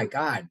this. Oh my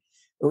God,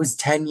 it was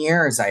 10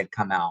 years I had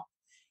come out.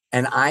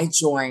 And I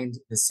joined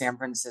the San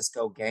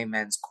Francisco Gay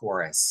Men's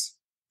Chorus.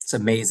 It's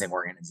an amazing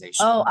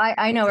organization. Oh,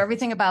 I know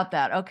everything about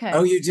that. Okay.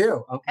 Oh, you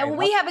do? Okay. And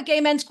we have a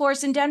gay men's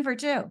course in Denver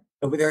too.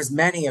 There's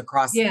many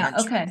across the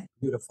country. Okay.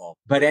 Beautiful.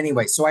 But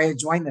anyway, so I had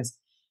joined this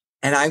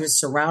and I was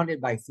surrounded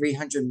by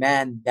 300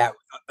 men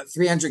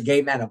 300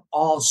 gay men of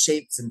all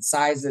shapes and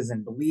sizes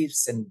and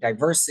beliefs and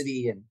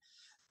diversity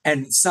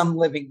and some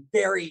living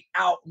very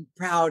out and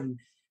proud.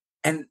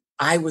 And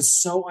I was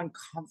so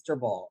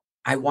uncomfortable.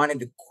 I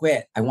wanted to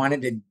quit. I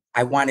wanted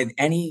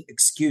any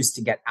excuse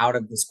to get out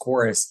of this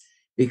chorus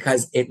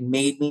because it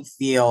made me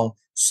feel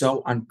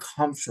so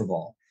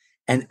uncomfortable.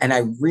 And I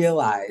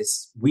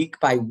realized week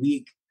by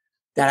week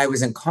that I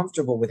was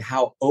uncomfortable with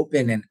how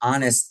open and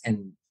honest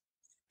and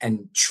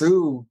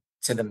true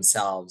to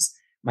themselves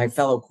my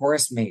fellow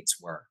chorus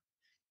mates were.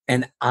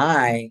 And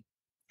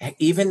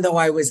even though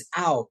I was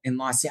out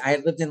I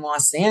had lived in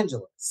Los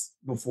Angeles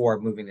before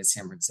moving to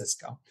San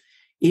Francisco.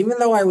 Even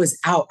though I was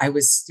out, I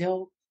was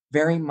still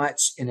very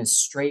much in a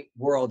straight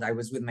world. I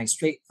was with my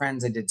straight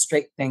friends. I did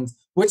straight things,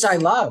 which I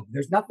love.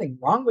 There's nothing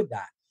wrong with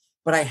that.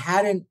 But I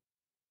hadn't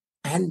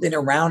been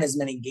around as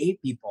many gay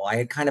people. I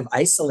had kind of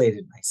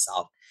isolated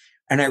myself.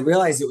 And I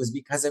realized it was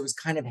because I was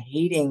kind of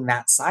hating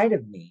that side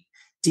of me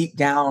deep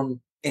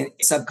down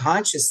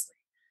subconsciously.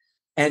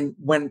 And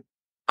when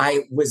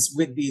I was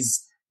with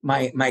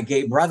my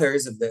gay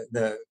brothers of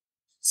the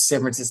San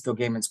Francisco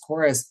Gay Men's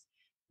Chorus,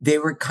 they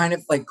were kind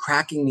of like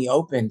cracking me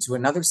open to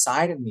another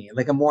side of me,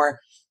 like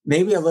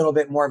maybe a little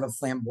bit more of a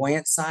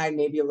flamboyant side,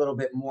 maybe a little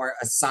bit more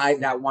a side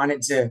that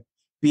wanted to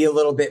be a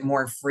little bit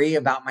more free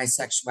about my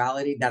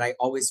sexuality that I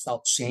always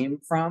felt shame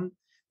from,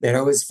 that I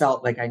always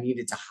felt like I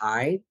needed to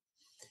hide.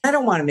 I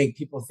don't want to make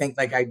people think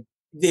like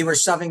they were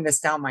shoving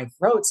this down my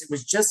throats. It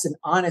was just an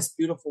honest,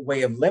 beautiful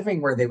way of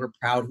living where they were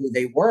proud who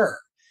they were.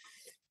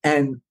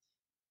 And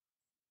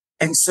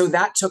so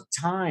that took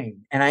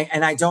time. And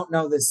I don't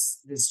know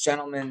this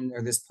gentleman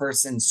or this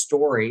person's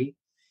story,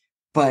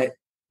 but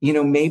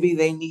maybe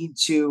they need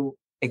to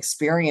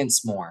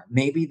experience more.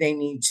 Maybe they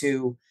need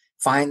to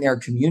find their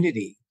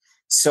community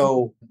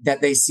so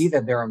that they see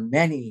that there are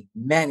many,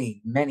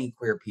 many, many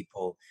queer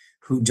people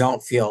who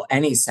don't feel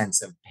any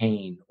sense of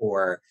pain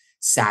or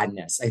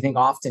sadness. I think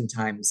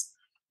oftentimes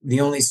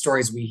the only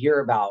stories we hear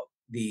about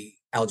the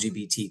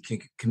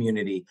LGBT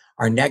community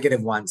are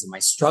negative ones, and my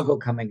struggle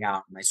coming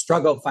out, my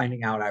struggle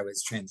finding out I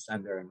was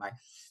transgender,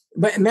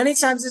 but many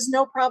times there's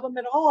no problem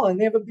at all, and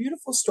they have a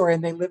beautiful story,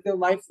 and they live their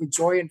life with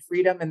joy and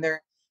freedom, and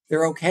they're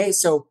okay.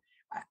 So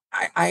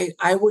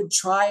I would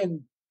try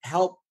and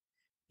help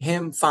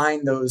him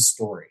find those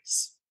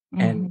stories,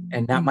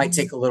 and that might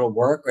take a little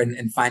work,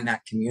 and find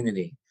that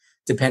community,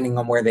 depending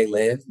on where they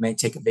live. May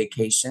take a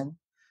vacation,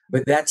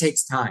 but that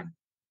takes time.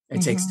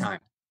 It takes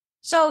time.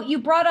 So you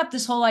brought up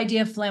this whole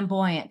idea of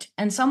flamboyant,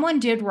 and someone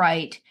did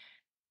write,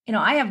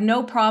 I have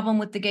no problem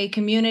with the gay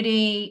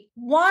community.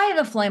 Why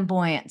the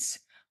flamboyance?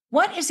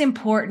 What is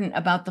important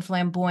about the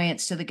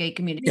flamboyance to the gay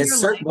community?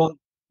 Well,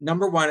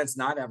 number one, it's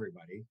not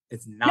everybody.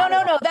 It's not.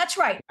 No, that's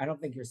right. I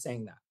don't think you're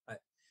saying that, but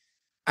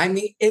I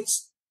mean,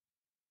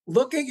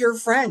 look at your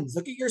friends.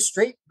 Look at your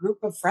straight group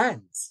of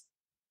friends.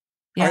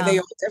 Yeah. Are they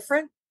all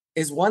different?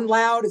 Is one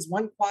loud? Is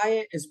one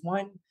quiet? Is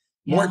one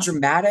more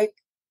dramatic?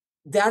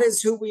 That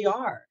is who we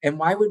are. And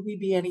why would we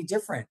be any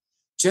different?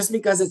 Just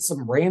because it's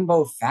some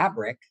rainbow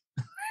fabric,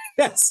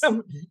 that's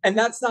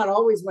not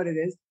always what it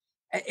is.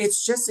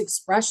 It's just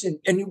expression.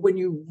 And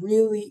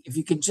if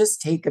you could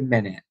just take a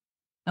minute.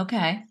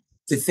 Okay.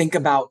 To think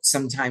about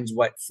sometimes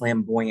what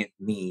flamboyant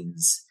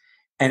means.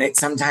 And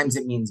sometimes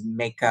it means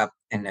makeup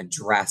and a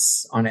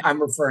dress on it. I'm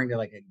referring to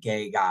like a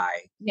gay guy,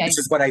 which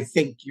is what I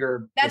think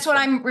That's what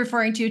I'm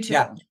referring to too.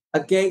 Yeah. A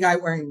gay guy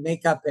wearing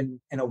makeup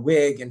and a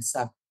wig and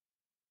stuff.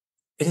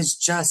 It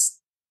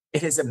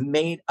is a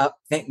made up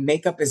thing.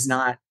 Makeup is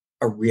not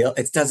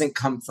it doesn't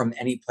come from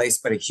any place,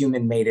 but a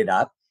human made it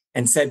up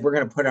and said, we're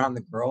going to put it on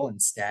the girl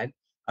instead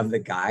of the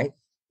guy.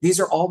 These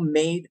are all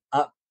made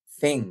up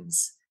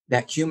things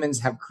that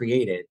humans have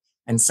created.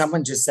 And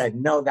someone just said,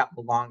 no, that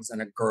belongs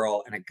on a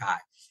girl and a guy.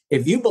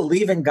 If you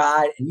believe in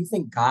God and you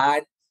think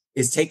God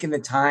is taking the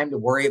time to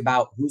worry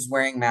about who's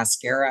wearing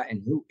mascara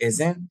and who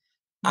isn't,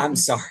 I'm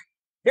sorry.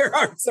 There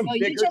are some No,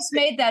 bigger you just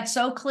made that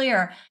so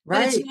clear, but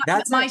right. it's not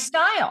That's my it.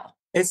 style.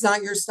 It's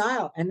not your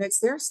style, and it's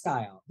their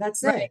style.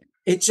 That's Right. it.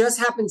 It just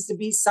happens to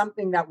be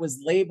something that was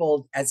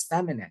labeled as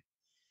feminine.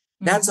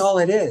 That's Mhm. all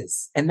it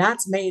is. And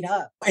that's made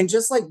up. And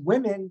just like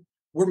women,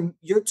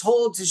 you're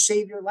told to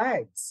shave your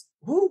legs.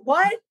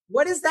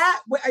 What is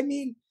that? I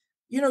mean,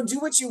 do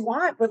what you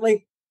want, but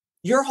like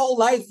your whole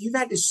life, you've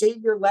had to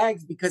shave your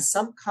legs because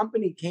some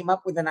company came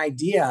up with an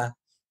idea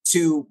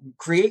to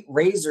create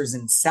razors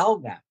and sell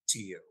them to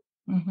you.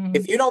 Mhm.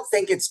 If you don't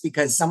think it's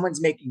because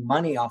someone's making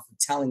money off of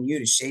telling you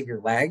to shave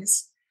your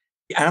legs,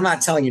 and I'm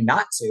not telling you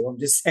not to, I'm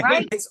just saying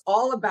Right. it's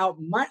all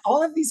about money.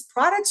 All of these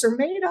products are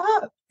made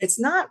up. It's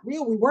not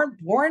real. We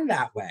weren't born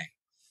that way.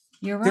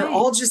 You're right. They're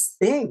all just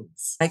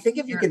things. I think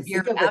if you can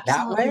think of it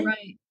that way,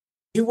 right.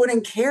 you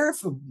wouldn't care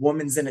if a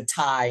woman's in a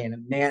tie and a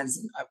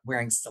man's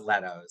wearing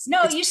stilettos.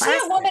 No, It's you see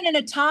plastic. a woman in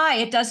a tie,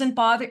 it doesn't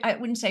bother. I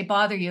wouldn't say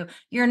bother you.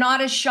 You're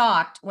not as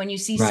shocked when you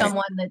see Right.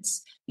 someone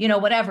that's,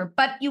 whatever.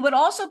 But you would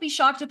also be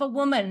shocked if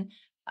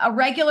a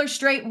regular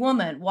straight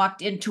woman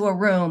walked into a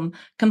room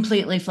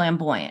completely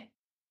flamboyant.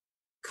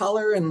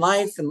 Color and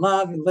life and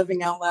love and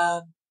living out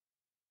loud.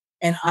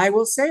 And I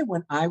will say,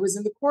 when I was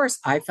in the course,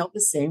 I felt the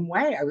same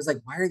way. I was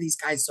like, why are these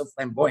guys so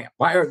flamboyant?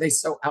 Why are they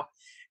so out?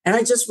 And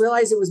I just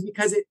realized it was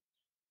because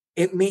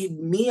it made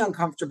me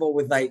uncomfortable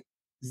with like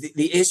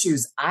the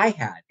issues I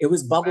had. It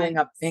was bubbling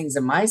up things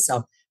in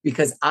myself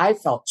because I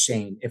felt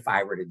shame if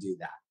I were to do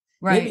that.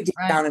 Right. Maybe deep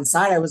down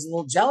inside, I was a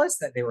little jealous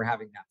that they were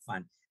having that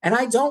fun. And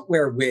I don't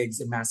wear wigs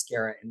and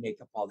mascara and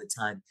makeup all the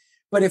time.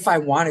 But if I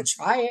want to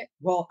try it,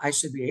 well, I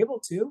should be able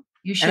to.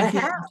 You should and I be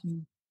have. able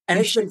to. And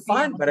You it's been should be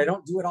fun, able but I to.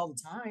 don't do it all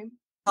the time.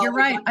 You're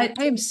right. I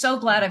am so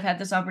glad I've had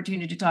this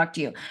opportunity to talk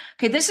to you.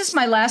 Okay, this is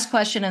my last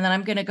question, and then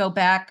I'm going to go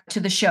back to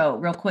the show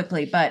real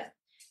quickly. But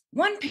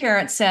one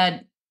parent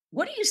said,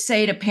 what do you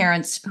say to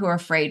parents who are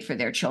afraid for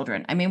their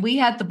children? I mean, we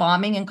had the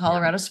bombing in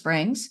Colorado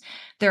Springs.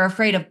 They're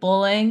afraid of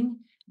bullying.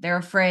 They're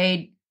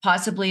afraid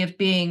possibly of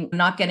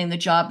not getting the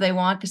job they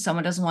want because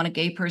someone doesn't want a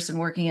gay person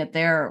working at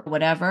there or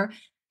whatever,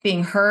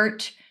 being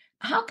hurt.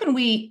 How can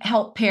we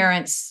help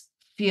parents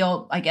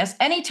feel, I guess,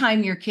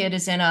 anytime your kid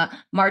is in a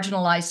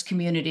marginalized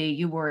community,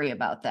 you worry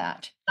about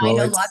that. I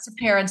know lots of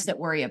parents that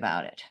worry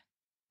about it.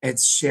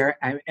 It's share,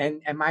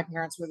 and my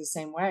parents were the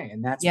same way.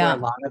 And that's where a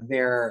lot of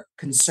their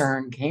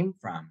concern came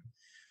from,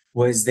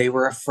 was they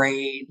were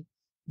afraid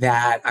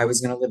that I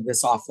was going to live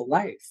this awful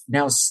life.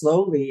 Now,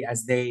 slowly,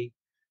 as they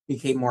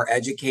became more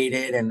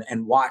educated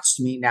and watched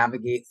me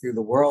navigate through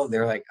the world,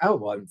 they're like, oh,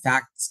 well, in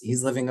fact,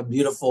 he's living a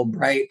beautiful,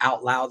 bright,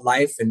 out loud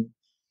life. And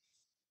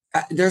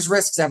there's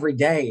risks every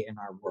day in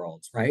our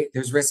world, right?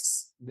 There's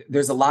risks.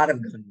 There's a lot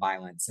of gun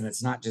violence, and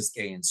it's not just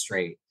gay and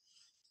straight.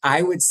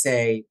 I would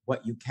say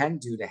what you can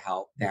do to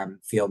help them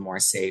feel more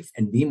safe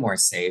and be more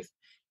safe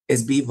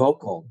is be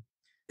vocal.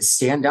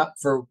 Stand up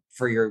for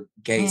your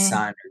gay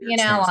son or your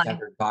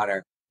transgender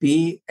daughter.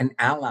 Be an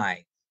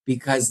ally,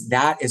 because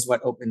that is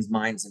what opens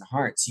minds and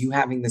hearts. You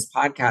having this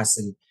podcast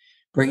and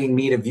bringing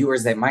me to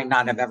viewers that might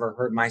not have ever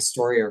heard my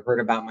story or heard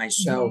about my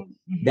show,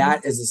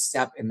 that is a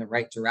step in the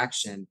right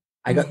direction.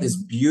 I got this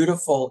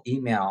beautiful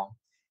email,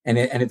 and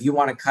if you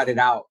want to cut it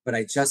out, but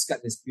I just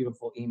got this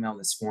beautiful email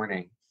this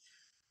morning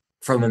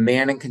from a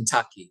man in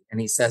Kentucky.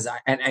 And he says,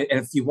 and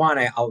if you want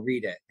it, I'll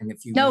read it. And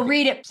if you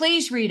read it,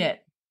 please read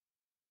it.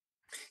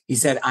 He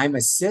said, I'm a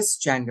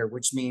cisgender,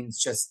 which means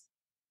just,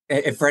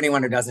 if for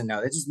anyone who doesn't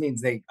know, it just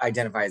means they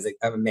identify as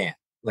a man.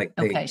 Like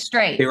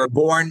straight. They were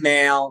born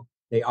male.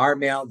 They are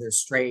male. They're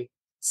straight.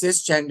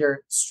 Cisgender,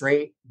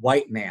 straight,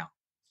 white male.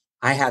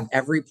 I have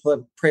every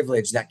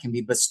privilege that can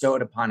be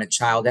bestowed upon a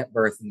child at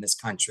birth in this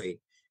country,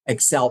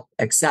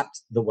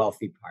 except the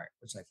wealthy part,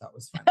 which I thought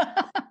was funny.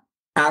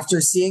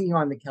 After seeing you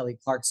on the Kelly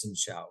Clarkson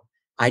show,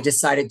 I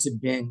decided to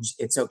binge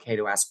It's Okay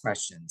to Ask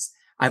Questions.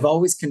 I've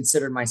always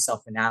considered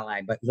myself an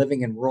ally, but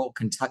living in rural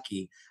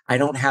Kentucky, I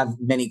don't have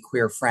many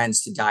queer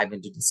friends to dive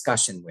into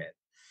discussion with.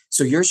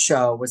 So your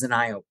show was an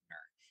eye-opener.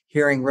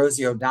 Hearing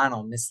Rosie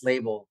O'Donnell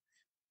mislabel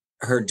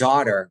her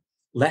daughter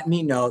let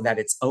me know that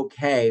it's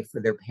okay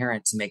for their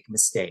parent to make a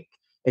mistake.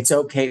 It's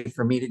okay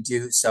for me to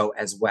do so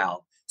as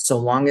well, so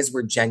long as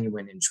we're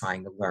genuine in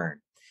trying to learn.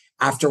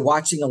 After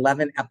watching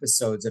 11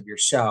 episodes of your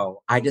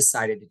show, I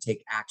decided to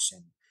take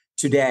action.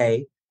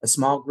 Today, a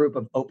small group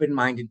of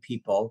open-minded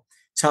people,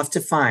 tough to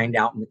find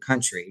out in the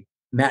country,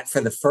 met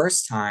for the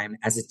first time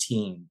as a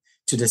team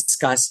to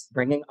discuss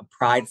bringing a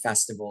Pride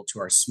Festival to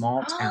our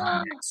small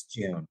town next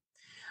June.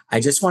 I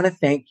just want to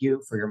thank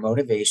you for your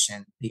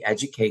motivation, the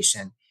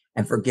education,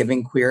 and for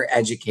giving queer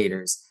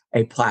educators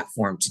a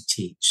platform to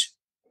teach.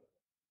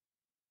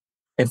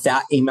 If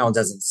that email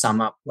doesn't sum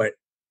up what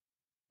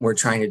we're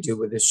trying to do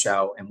with this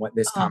show and what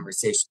this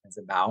conversation is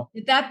about.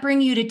 Did that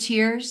bring you to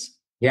tears?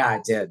 Yeah,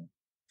 it did.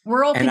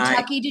 Rural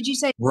Kentucky, did you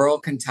say? Rural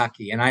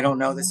Kentucky. And I don't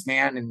know this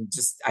man, and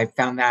just I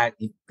found that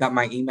he got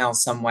my email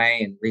some way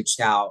and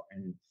reached out.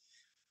 And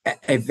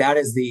if that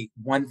is the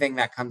one thing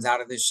that comes out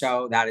of this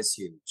show, that is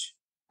huge.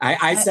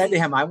 I said to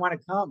him, I want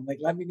to come. Like,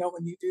 let me know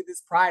when you do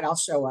this Pride. I'll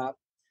show up.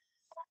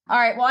 All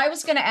right. Well, I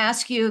was going to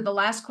ask you the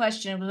last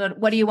question,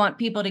 what do you want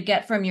people to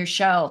get from your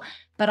show?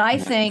 But I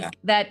think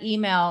that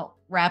email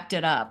wrapped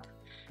it up.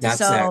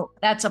 That's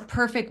a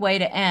perfect way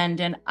to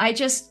end. And I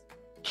just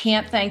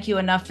can't thank you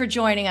enough for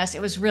joining us.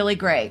 It was really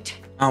great.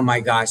 Oh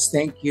my gosh,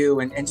 thank you.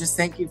 And just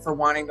thank you for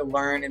wanting to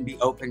learn and be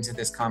open to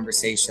this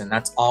conversation.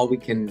 That's all we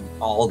can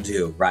all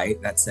do,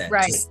 right? That's it.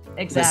 Right,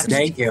 exactly.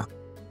 Thank you.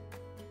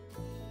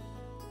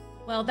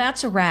 Well,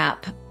 that's a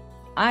wrap.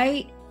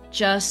 I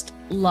just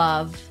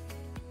love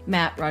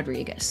Matt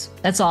Rodriguez.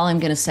 That's all I'm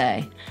going to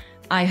say.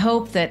 I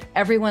hope that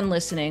everyone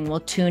listening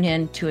will tune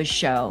in to his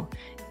show.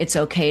 It's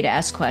okay to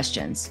ask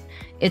questions.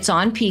 It's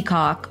on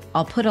Peacock.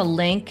 I'll put a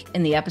link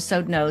in the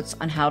episode notes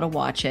on how to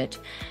watch it.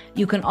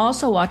 You can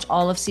also watch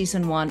all of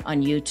season 1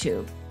 on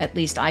YouTube. At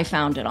least I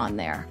found it on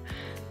there.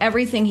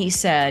 Everything he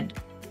said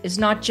is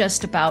not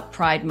just about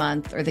Pride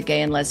Month or the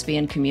gay and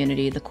lesbian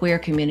community, the queer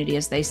community,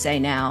 as they say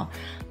now,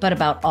 but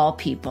about all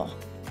people.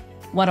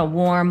 What a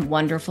warm,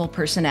 wonderful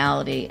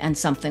personality and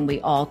something we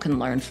all can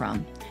learn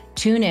from.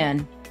 Tune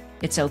in.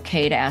 It's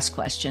okay to ask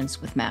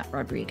questions with Matt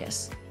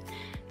Rodriguez.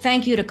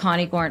 Thank you to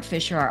Connie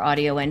Gornt-Fisher, our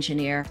audio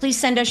engineer. Please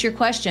send us your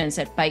questions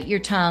at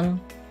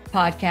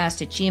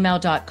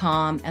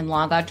biteyourtonguepodcast@gmail.com and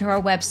log on to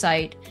our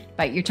website,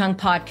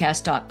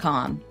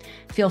 biteyourtonguepodcast.com.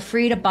 Feel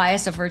free to buy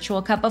us a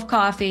virtual cup of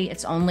coffee.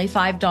 It's only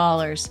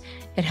 $5.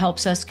 It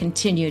helps us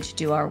continue to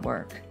do our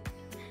work.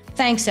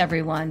 Thanks,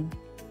 everyone.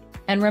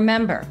 And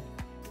remember,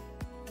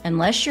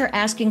 unless you're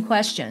asking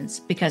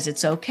questions, because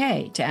it's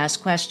okay to ask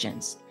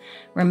questions,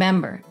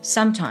 remember,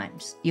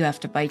 sometimes you have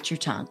to bite your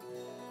tongue.